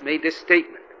journalist made this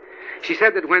statement. She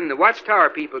said that when the Watchtower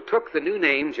people took the new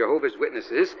name Jehovah's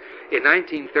Witnesses in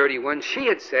 1931, she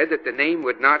had said that the name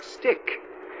would not stick.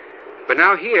 But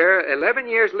now here, 11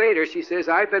 years later, she says,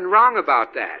 I've been wrong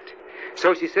about that.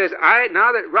 So she says,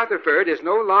 now that Rutherford is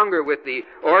no longer with the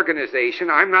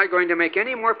organization, I'm not going to make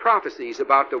any more prophecies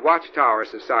about the Watchtower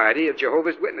Society of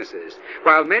Jehovah's Witnesses.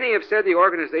 While many have said the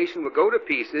organization will go to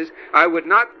pieces, I would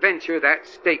not venture that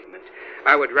statement.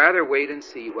 I would rather wait and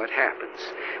see what happens.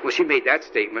 Well, she made that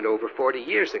statement over 40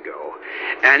 years ago,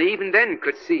 and even then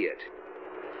could see it.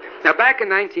 Now, back in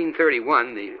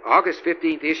 1931, the August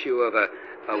 15th issue of a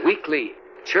weekly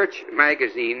church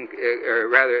magazine,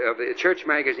 of a church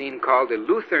magazine called the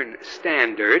Lutheran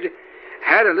Standard,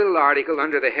 had a little article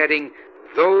under the heading,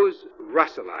 Those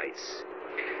Russellites.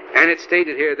 And it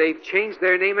stated here, they've changed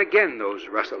their name again, those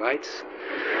Russellites.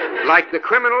 Like the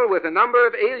criminal with a number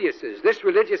of aliases, this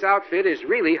religious outfit is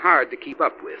really hard to keep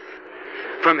up with.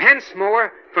 From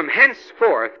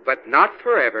henceforth, but not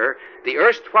forever, the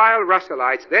erstwhile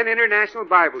Russellites, then international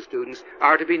Bible students,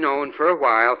 are to be known for a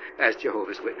while as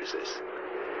Jehovah's Witnesses.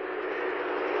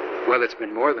 Well, it's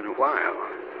been more than a while.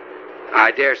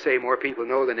 I dare say more people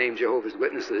know the name Jehovah's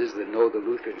Witnesses than know the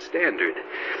Lutheran Standard.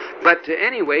 But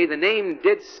anyway, the name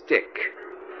did stick.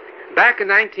 Back in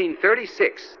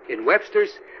 1936, in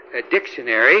Webster's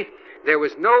dictionary, there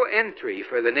was no entry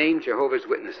for the name Jehovah's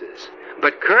Witnesses.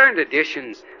 But current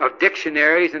editions of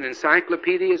dictionaries and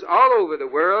encyclopedias all over the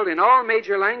world, in all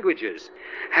major languages,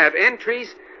 have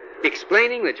entries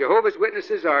explaining that Jehovah's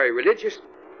Witnesses are a religious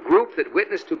group that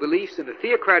witness to beliefs in the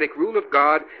theocratic rule of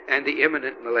God and the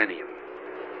imminent millennium.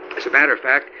 As a matter of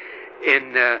fact,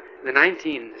 in the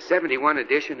 1971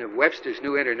 edition of Webster's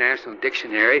New International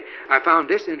Dictionary, I found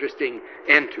this interesting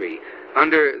entry.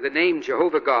 Under the name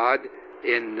Jehovah God,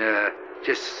 in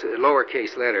just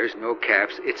lowercase letters, no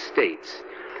caps, it states,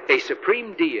 a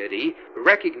supreme deity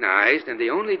recognized and the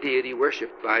only deity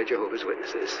worshipped by Jehovah's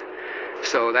Witnesses.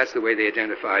 So that's the way they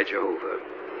identify Jehovah.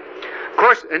 Of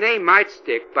course, a name might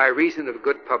stick by reason of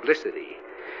good publicity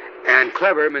and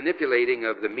clever manipulating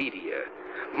of the media.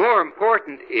 More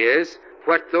important is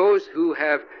what those who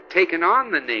have taken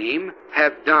on the name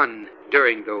have done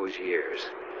during those years.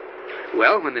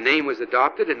 Well, when the name was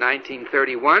adopted in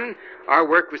 1931, our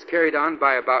work was carried on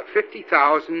by about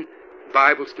 50,000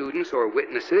 Bible students or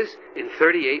witnesses in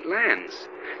 38 lands.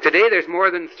 Today there's more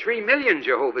than 3 million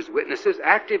Jehovah's Witnesses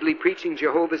actively preaching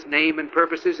Jehovah's name and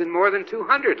purposes in more than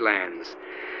 200 lands.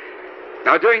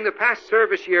 Now, during the past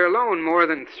service year alone, more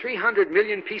than 300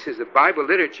 million pieces of Bible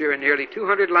literature in nearly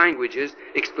 200 languages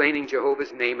explaining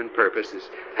Jehovah's name and purposes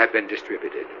have been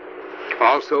distributed.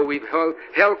 Also, we've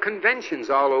held conventions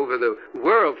all over the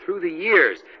world through the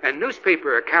years, and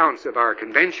newspaper accounts of our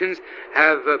conventions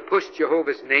have pushed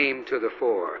Jehovah's name to the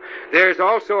fore. There's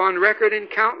also on record in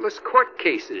countless court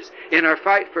cases in our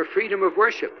fight for freedom of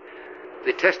worship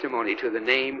the testimony to the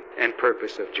name and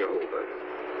purpose of Jehovah.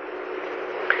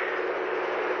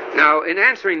 Now, in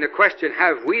answering the question,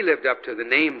 have we lived up to the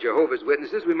name Jehovah's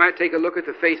Witnesses, we might take a look at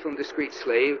the faithful and discreet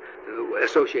slave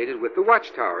associated with the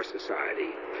Watchtower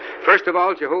Society. First of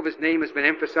all, Jehovah's name has been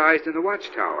emphasized in the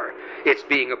Watchtower. It's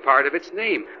being a part of its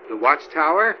name. The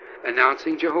Watchtower,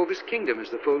 announcing Jehovah's Kingdom,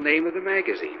 is the full name of the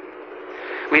magazine.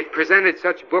 We've presented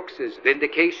such books as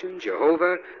Vindication,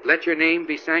 Jehovah, Let Your Name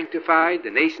Be Sanctified,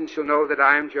 The Nations Shall Know That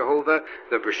I Am Jehovah,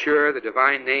 the brochure, The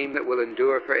Divine Name That Will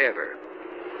Endure Forever.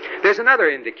 There's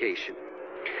another indication.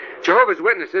 Jehovah's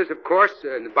Witnesses, of course,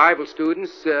 and the Bible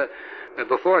students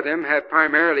before them have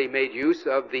primarily made use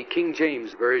of the King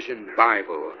James Version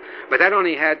Bible. But that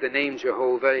only had the name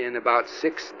Jehovah in about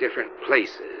 6 different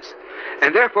places.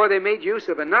 And therefore they made use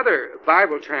of another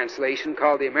Bible translation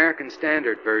called the American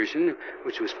Standard Version,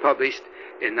 which was published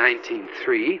in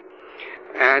 1903.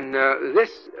 And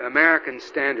this American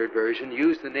Standard Version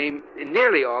used the name in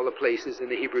nearly all the places in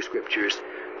the Hebrew Scriptures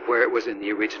where it was in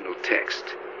the original text.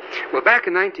 Well, back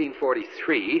in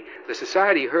 1943, the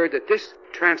Society heard that this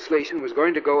translation was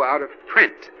going to go out of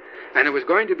print, and it was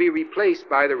going to be replaced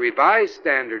by the Revised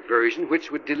Standard Version, which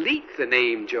would delete the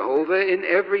name Jehovah in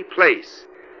every place.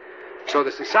 So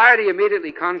the Society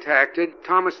immediately contacted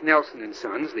Thomas Nelson and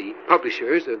Sons, the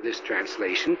publishers of this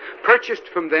translation, purchased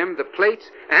from them the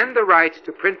plates and the rights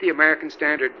to print the American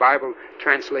Standard Bible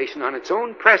translation on its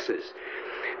own presses,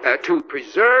 to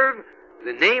preserve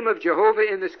the name of Jehovah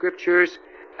in the Scriptures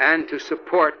and to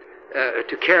support,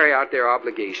 to carry out their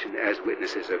obligation as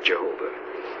witnesses of Jehovah.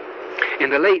 In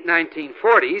the late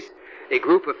 1940s, a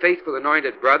group of faithful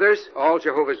anointed brothers, all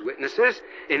Jehovah's Witnesses,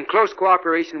 in close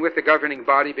cooperation with the governing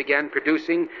body, began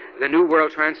producing the New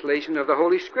World Translation of the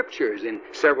Holy Scriptures in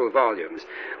several volumes,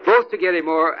 both to get a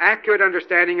more accurate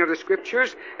understanding of the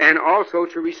Scriptures and also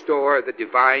to restore the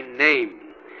divine name.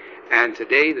 And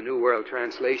today, the New World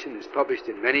Translation is published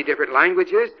in many different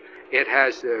languages. It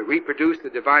has reproduced the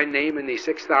divine name in the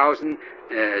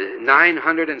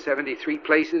 6,973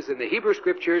 places in the Hebrew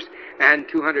Scriptures and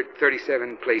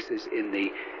 237 places in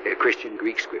the Christian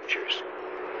Greek Scriptures.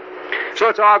 So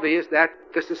it's obvious that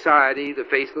the Society, the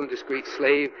faithful and discreet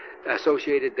slave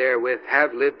associated therewith,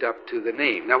 have lived up to the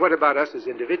name. Now, what about us as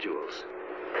individuals?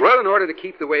 Well, in order to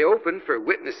keep the way open for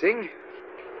witnessing,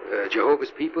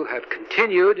 Jehovah's people have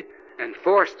continued and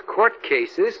forced court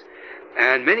cases,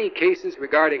 and many cases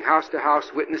regarding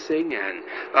house-to-house witnessing and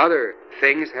other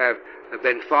things have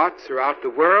been fought throughout the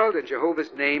world, and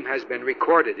Jehovah's name has been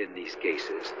recorded in these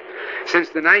cases. Since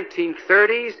the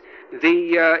 1930s,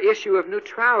 the issue of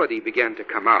neutrality began to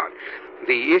come out.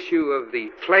 The issue of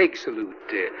the flag salute,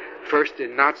 first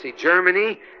in Nazi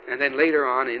Germany and then later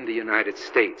on in the United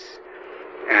States.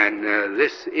 And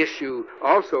this issue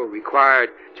also required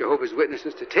Jehovah's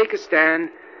Witnesses to take a stand,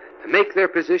 make their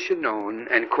position known,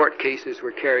 and court cases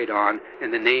were carried on,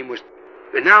 and the name was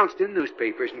announced in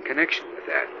newspapers in connection with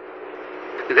that.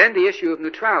 Then the issue of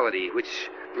neutrality, which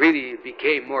really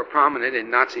became more prominent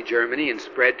in Nazi Germany and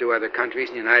spread to other countries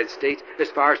in the United States as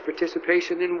far as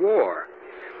participation in war.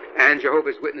 And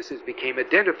Jehovah's Witnesses became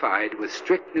identified with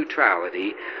strict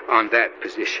neutrality on that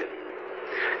position.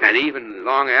 And even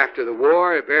long after the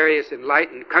war, various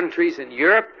enlightened countries in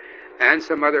Europe and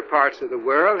some other parts of the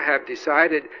world have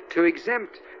decided to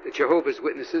exempt the Jehovah's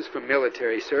Witnesses from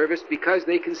military service because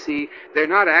they can see they're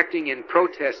not acting in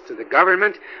protest to the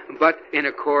government, but in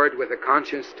accord with a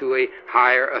conscience to a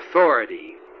higher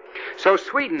authority. So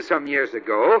Sweden, some years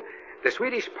ago, the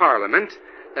Swedish Parliament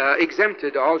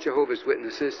exempted all Jehovah's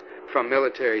Witnesses from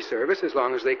military service as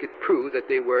long as they could prove that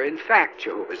they were in fact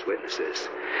Jehovah's Witnesses.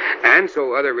 And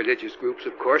so other religious groups,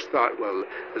 of course, thought, well,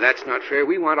 that's not fair.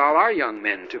 We want all our young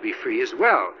men to be free as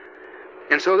well.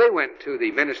 And so they went to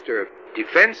the Minister of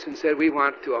Defense and said, we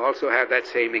want to also have that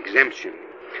same exemption.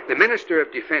 The Minister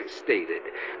of Defense stated,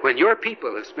 when your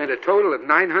people have spent a total of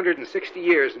 960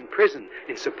 years in prison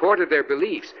in support of their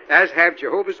beliefs, as have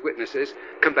Jehovah's Witnesses,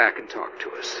 come back and talk to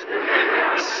us.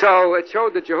 So it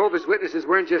showed that Jehovah's Witnesses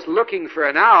weren't just looking for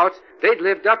an out, they'd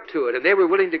lived up to it, and they were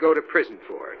willing to go to prison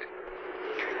for it.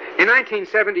 In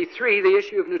 1973, the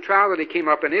issue of neutrality came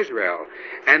up in Israel,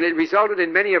 and it resulted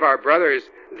in many of our brothers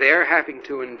there having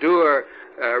to endure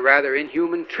rather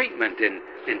inhuman treatment in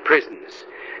prisons.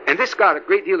 And this got a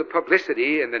great deal of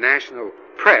publicity in the national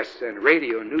press and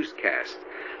radio newscasts.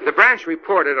 The branch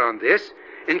reported on this.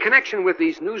 In connection with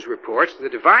these news reports, the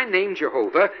divine name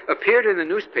Jehovah appeared in the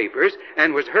newspapers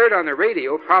and was heard on the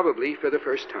radio probably for the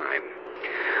first time.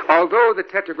 Although the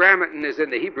Tetragrammaton is in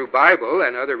the Hebrew Bible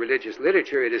and other religious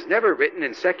literature, it is never written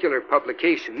in secular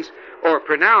publications or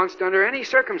pronounced under any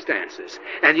circumstances.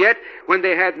 And yet, when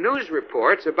they had news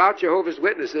reports about Jehovah's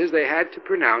Witnesses, they had to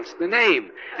pronounce the name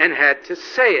and had to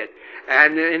say it.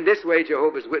 And in this way,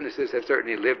 Jehovah's Witnesses have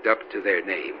certainly lived up to their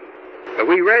name.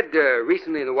 We read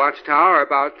recently in the Watchtower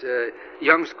about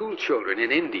young school children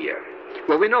in India.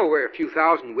 Well, we know we're a few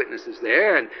thousand witnesses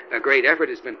there, and a great effort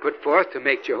has been put forth to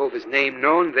make Jehovah's name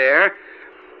known there.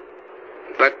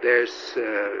 But there's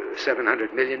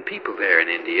 700 million people there in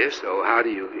India, so how do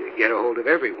you get a hold of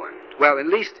everyone? Well, at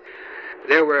least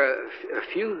there were a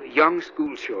few young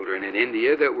school children in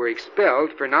India that were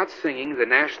expelled for not singing the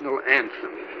national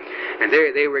anthem. And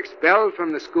they were expelled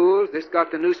from the schools. This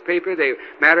got the newspaper. The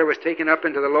matter was taken up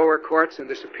into the lower courts and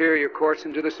the superior courts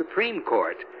and to the Supreme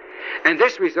Court. And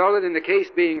this resulted in the case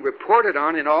being reported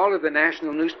on in all of the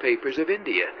national newspapers of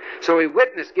India. So a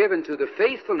witness given to the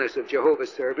faithfulness of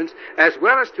Jehovah's servants, as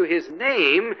well as to his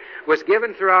name, was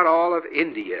given throughout all of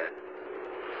India.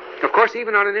 Of course,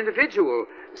 even on an individual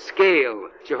scale,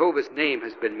 Jehovah's name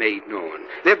has been made known.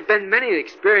 There have been many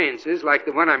experiences like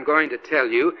the one I'm going to tell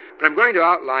you, but I'm going to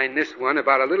outline this one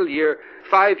about a little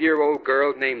 5-year-old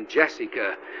girl named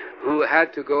Jessica who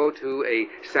had to go to a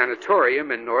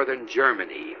sanatorium in northern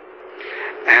Germany.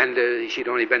 And she'd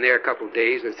only been there a couple of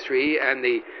days or 3, and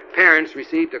the parents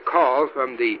received a call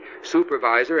from the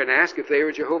supervisor and asked if they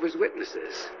were Jehovah's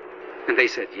Witnesses. And they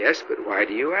said, yes, but why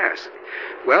do you ask?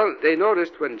 Well, they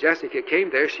noticed when Jessica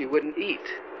came there, she wouldn't eat.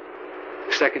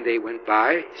 The second day went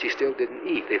by, she still didn't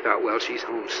eat. They thought, well, she's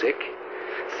homesick.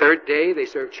 Third day, they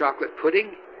served chocolate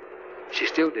pudding. She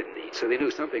still didn't eat, so they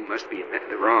knew something must be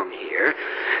wrong here.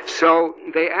 So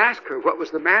they asked her what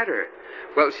was the matter.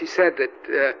 Well, she said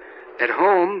that at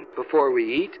home, before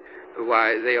we eat,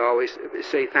 why, they always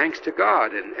say thanks to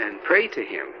God and pray to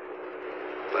Him.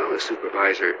 Well, the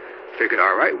supervisor figured,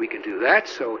 all right, we can do that.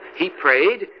 So he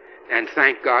prayed and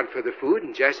thanked God for the food,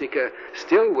 and Jessica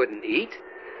still wouldn't eat.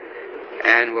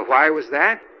 And well, why was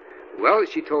that? Well,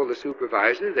 she told the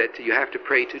supervisor that you have to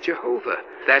pray to Jehovah.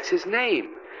 That's his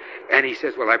name. And he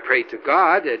says, well, I pray to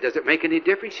God. Does it make any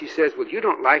difference? She says, well, you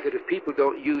don't like it if people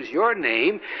don't use your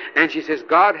name. And she says,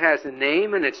 God has a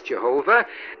name, and it's Jehovah,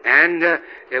 and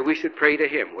we should pray to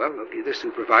Him. Well, the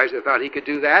supervisor thought he could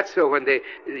do that, so when the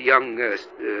young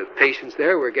patients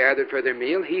there were gathered for their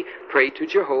meal, he prayed to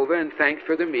Jehovah and thanked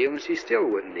for the meal, and she still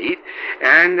wouldn't eat.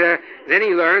 And then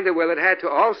he learned that, well, it had to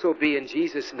also be in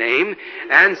Jesus' name.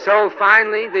 And so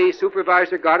finally the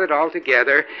supervisor got it all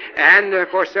together, and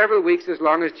for several weeks, as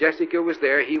long as Jessica was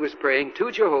there, he was praying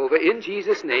to Jehovah in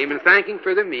Jesus' name and thanking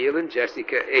for the meal, and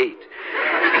Jessica ate.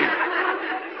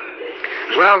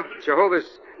 Well,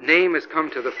 Jehovah's name has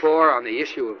come to the fore on the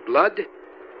issue of blood.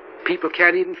 People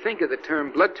can't even think of the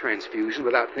term blood transfusion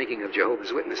without thinking of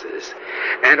Jehovah's Witnesses.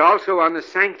 And also on the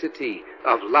sanctity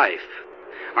of life.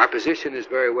 Our position is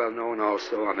very well known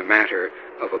also on the matter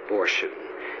of abortion.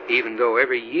 Even though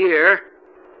every year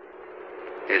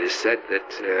it is said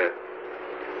that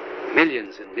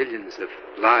millions and millions of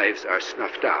lives are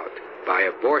snuffed out by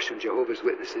abortion, Jehovah's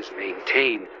Witnesses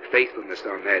maintain faithfulness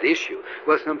on that issue.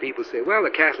 Well, some people say, well, the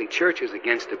Catholic Church is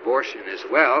against abortion as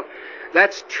well.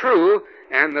 That's true,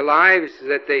 and the lives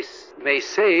that they may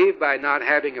save by not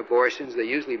having abortions, they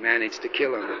usually manage to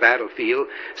kill on the battlefield,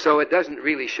 so it doesn't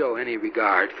really show any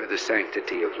regard for the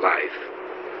sanctity of life.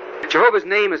 Jehovah's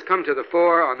name has come to the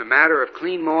fore on the matter of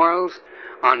clean morals,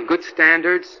 on good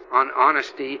standards, on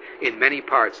honesty in many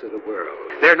parts of the world.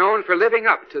 They're known for living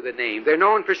up to the name. They're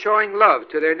known for showing love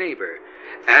to their neighbor.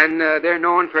 And they're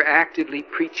known for actively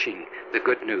preaching the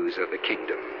good news of the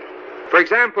kingdom. For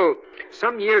example,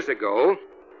 some years ago,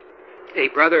 a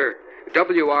brother,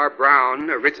 W.R.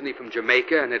 Brown, originally from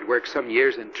Jamaica and had worked some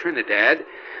years in Trinidad,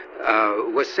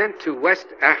 was sent to West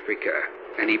Africa,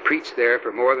 and he preached there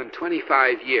for more than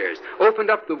 25 years, opened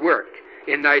up the work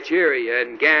in Nigeria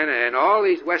and Ghana and all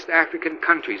these West African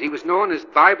countries. He was known as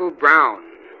Bible Brown.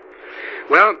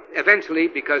 Well, eventually,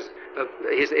 because of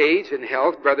his age and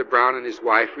health, Brother Brown and his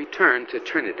wife returned to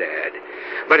Trinidad.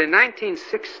 But in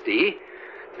 1960,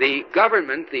 the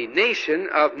government, the nation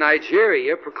of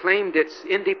Nigeria, proclaimed its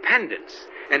independence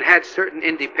and had certain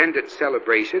independence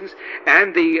celebrations,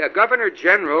 and the Governor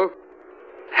General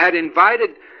had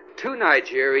invited to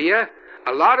Nigeria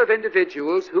a lot of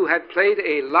individuals who had played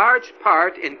a large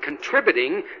part in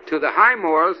contributing to the high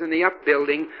morals and the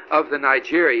upbuilding of the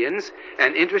Nigerians.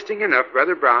 And interesting enough,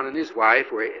 Brother Brown and his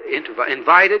wife were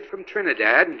invited from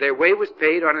Trinidad, and their way was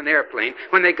paid on an airplane.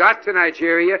 When they got to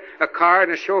Nigeria, a car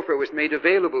and a chauffeur was made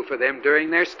available for them during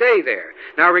their stay there.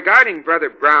 Now, regarding Brother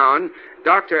Brown,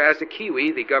 Dr.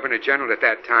 Azikiwe, the Governor General at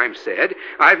that time, said,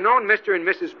 I've known Mr. and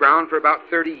Mrs. Brown for about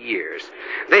 30 years.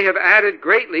 They have added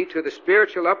greatly to the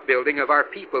spiritual upbuilding of our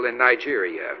people in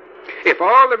Nigeria. If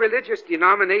all the religious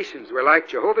denominations were like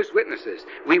Jehovah's Witnesses,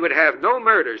 we would have no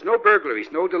murders, no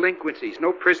burglaries, no delinquencies,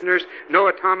 no prisoners, no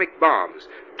atomic bombs.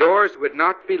 Doors would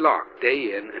not be locked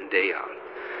day in and day out.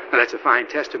 Now, that's a fine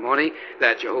testimony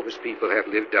that Jehovah's people have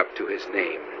lived up to his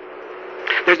name.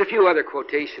 There's a few other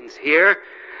quotations here.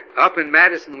 Up in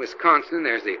Madison, Wisconsin,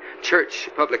 there's a church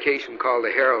publication called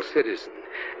the Herald Citizen.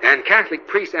 And Catholic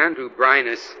priest Andrew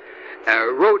Brinus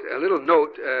wrote a little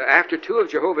note after two of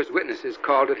Jehovah's Witnesses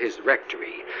called it his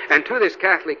rectory. And to this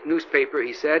Catholic newspaper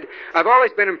he said, "I've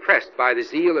always been impressed by the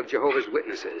zeal of Jehovah's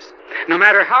Witnesses. No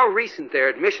matter how recent their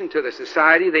admission to the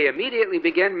society, they immediately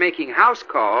began making house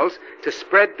calls to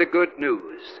spread the good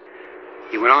news."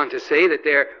 He went on to say that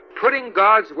they're putting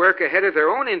God's work ahead of their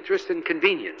own interest and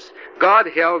convenience. God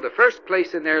held the first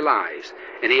place in their lives.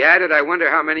 And he added, "I wonder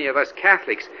how many of us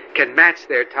Catholics can match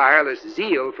their tireless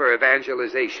zeal for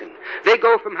evangelization. They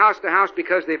go from house to house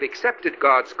because they've accepted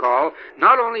God's call,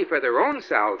 not only for their own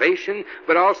salvation,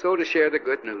 but also to share the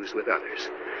good news with others."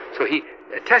 So he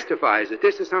testifies that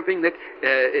this is something that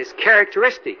is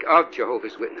characteristic of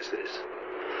Jehovah's Witnesses.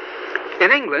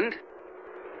 In England,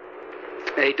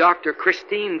 a Dr.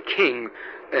 Christine King,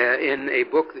 in a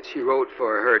book that she wrote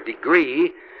for her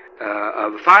degree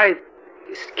of 5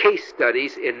 case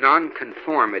studies in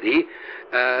nonconformity,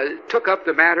 took up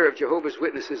the matter of Jehovah's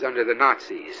Witnesses under the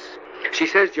Nazis. She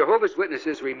says Jehovah's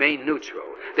Witnesses remain neutral.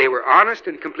 They were honest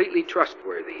and completely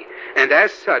trustworthy, and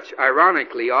as such,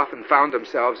 ironically, often found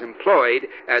themselves employed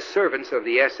as servants of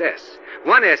the SS.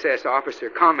 One SS officer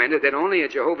commented that only a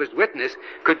Jehovah's Witness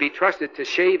could be trusted to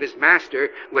shave his master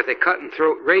with a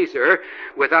cut-and-throat razor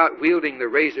without wielding the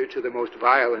razor to the most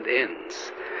violent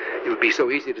ends. It would be so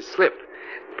easy to slip.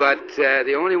 But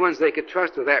the only ones they could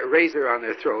trust with that razor on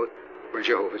their throat were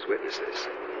Jehovah's Witnesses.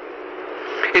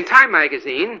 In Time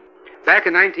magazine, back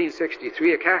in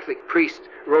 1963, a Catholic priest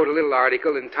wrote a little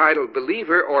article entitled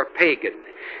 "Believer or Pagan."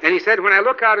 And he said, "When I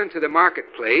look out into the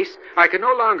marketplace, I can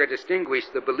no longer distinguish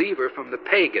the believer from the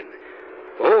pagan.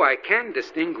 Oh, I can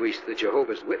distinguish the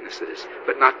Jehovah's Witnesses,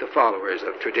 but not the followers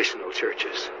of traditional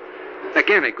churches."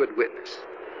 Again, a good witness.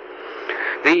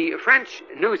 The French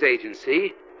news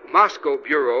agency, Moscow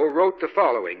Bureau, wrote the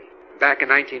following back in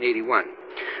 1981.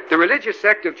 "The religious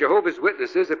sect of Jehovah's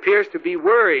Witnesses appears to be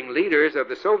worrying leaders of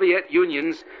the Soviet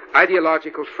Union's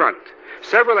ideological front.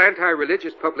 Several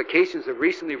anti-religious publications have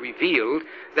recently revealed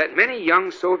that many young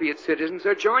Soviet citizens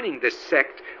are joining this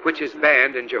sect, which is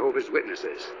banned in Jehovah's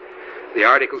Witnesses." The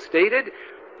article stated,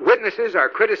 "Witnesses are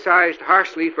criticized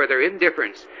harshly for their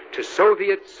indifference to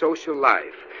Soviet social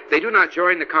life. They do not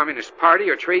join the Communist Party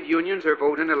or trade unions or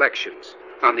vote in elections.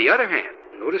 On the other hand,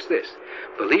 notice this,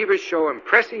 believers show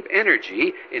impressive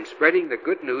energy in spreading the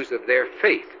good news of their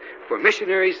faith, for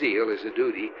missionary zeal is the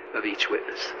duty of each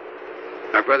witness."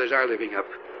 Our brothers are living up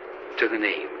to the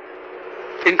name.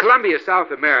 In Colombia,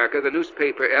 South America, the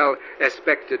newspaper El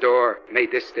Espectador made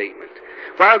this statement: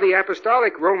 "While the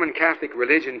apostolic Roman Catholic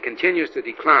religion continues to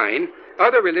decline,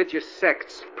 other religious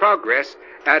sects progress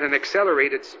at an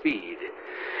accelerated speed.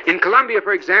 In Colombia,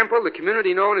 for example, the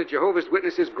community known as Jehovah's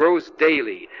Witnesses grows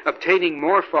daily, obtaining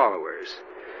more followers.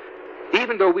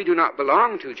 Even though we do not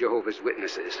belong to Jehovah's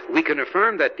Witnesses, we can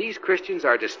affirm that these Christians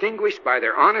are distinguished by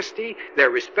their honesty,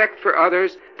 their respect for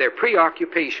others, their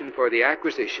preoccupation for the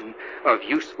acquisition of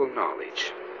useful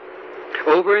knowledge."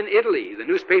 Over in Italy, the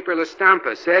newspaper La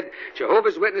Stampa said,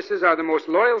 "Jehovah's Witnesses are the most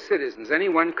loyal citizens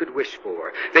anyone could wish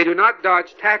for. They do not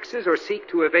dodge taxes or seek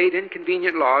to evade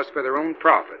inconvenient laws for their own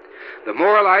profit. The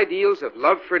moral ideals of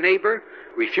love for neighbor,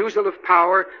 refusal of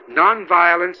power,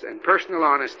 nonviolence, and personal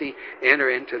honesty enter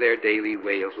into their daily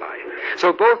way of life."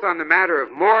 So both on the matter of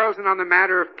morals and on the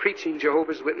matter of preaching,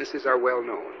 Jehovah's Witnesses are well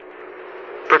known.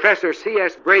 Professor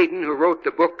C.S. Braden, who wrote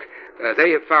the book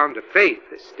They Have Found a Faith,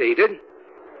 stated,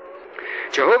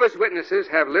 "Jehovah's Witnesses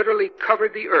have literally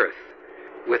covered the earth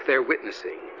with their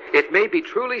witnessing. It may be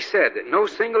truly said that no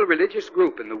single religious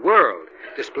group in the world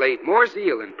displayed more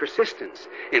zeal and persistence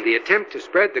in the attempt to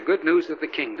spread the good news of the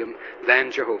kingdom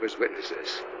than Jehovah's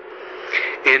Witnesses."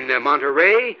 In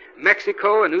Monterrey,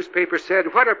 Mexico, a newspaper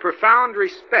said, "What a profound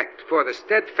respect for the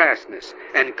steadfastness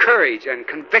and courage and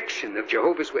conviction of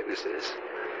Jehovah's Witnesses.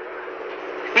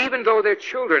 Even though their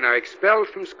children are expelled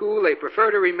from school, they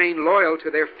prefer to remain loyal to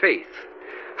their faith.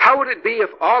 How would it be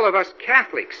if all of us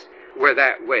Catholics were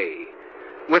that way,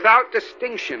 without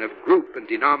distinction of group and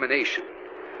denomination?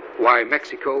 Why,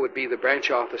 Mexico would be the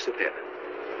branch office of heaven."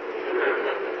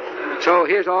 So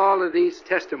here's all of these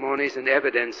testimonies and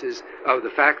evidences of the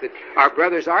fact that our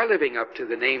brothers are living up to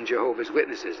the name Jehovah's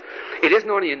Witnesses. It isn't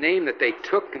only a name that they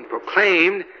took and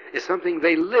proclaimed, it's something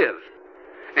they live.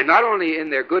 And not only in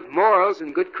their good morals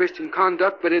and good Christian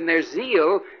conduct, but in their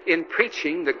zeal in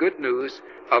preaching the good news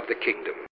of the kingdom.